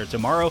you there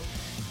tomorrow.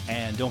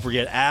 And don't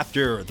forget,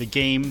 after the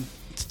game,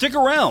 stick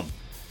around.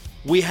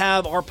 We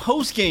have our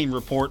post-game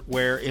report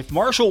where if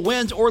Marshall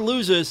wins or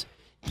loses,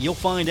 you'll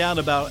find out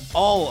about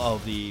all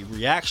of the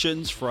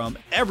reactions from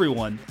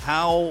everyone,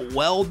 how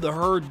well the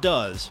herd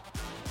does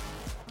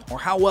or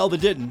how well they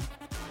didn't.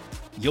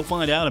 You'll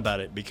find out about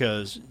it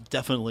because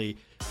definitely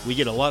we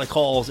get a lot of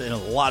calls and a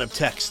lot of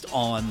text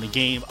on the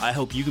game. I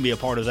hope you can be a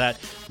part of that.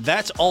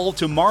 That's all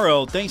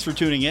tomorrow. Thanks for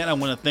tuning in. I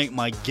want to thank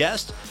my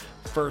guest.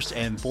 First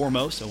and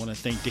foremost, I want to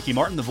thank Dickie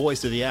Martin, the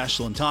voice of the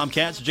Ashland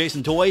Tomcats.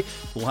 Jason Toy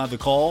will have the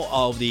call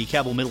of the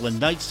Cabell Midland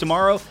Knights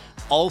tomorrow.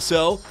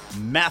 Also,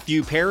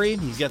 Matthew Perry,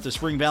 he's got the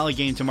Spring Valley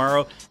game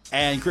tomorrow.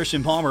 And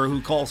Christian Palmer,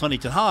 who calls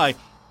Huntington High,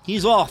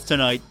 he's off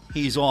tonight.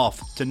 He's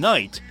off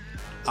tonight.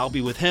 I'll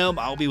be with him.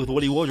 I'll be with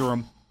Woody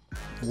Woodrum.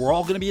 We're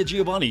all going to be at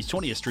Giovanni's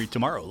 20th Street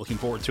tomorrow. Looking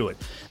forward to it.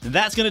 And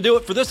that's going to do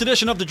it for this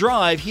edition of The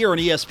Drive here on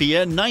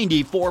ESPN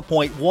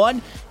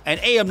 94.1 and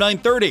AM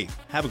 930.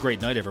 Have a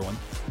great night, everyone.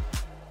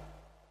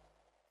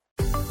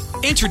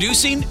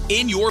 Introducing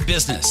In Your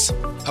Business,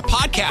 a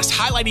podcast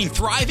highlighting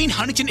thriving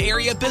Huntington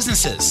area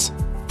businesses.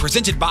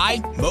 Presented by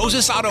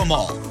Moses Auto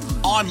Mall.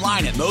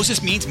 Online at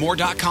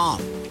MosesMeansMore.com.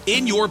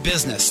 In Your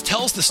Business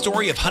tells the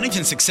story of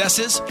Huntington's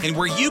successes and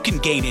where you can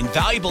gain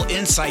invaluable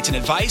insights and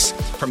advice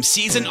from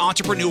seasoned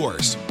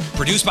entrepreneurs.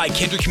 Produced by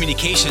Kindred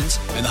Communications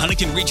and the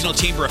Huntington Regional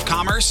Chamber of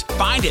Commerce.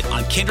 Find it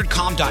on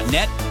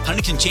kindredcom.net,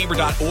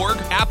 huntingtonchamber.org,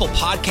 Apple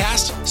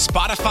Podcasts,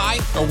 Spotify,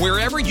 or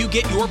wherever you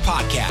get your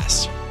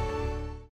podcasts.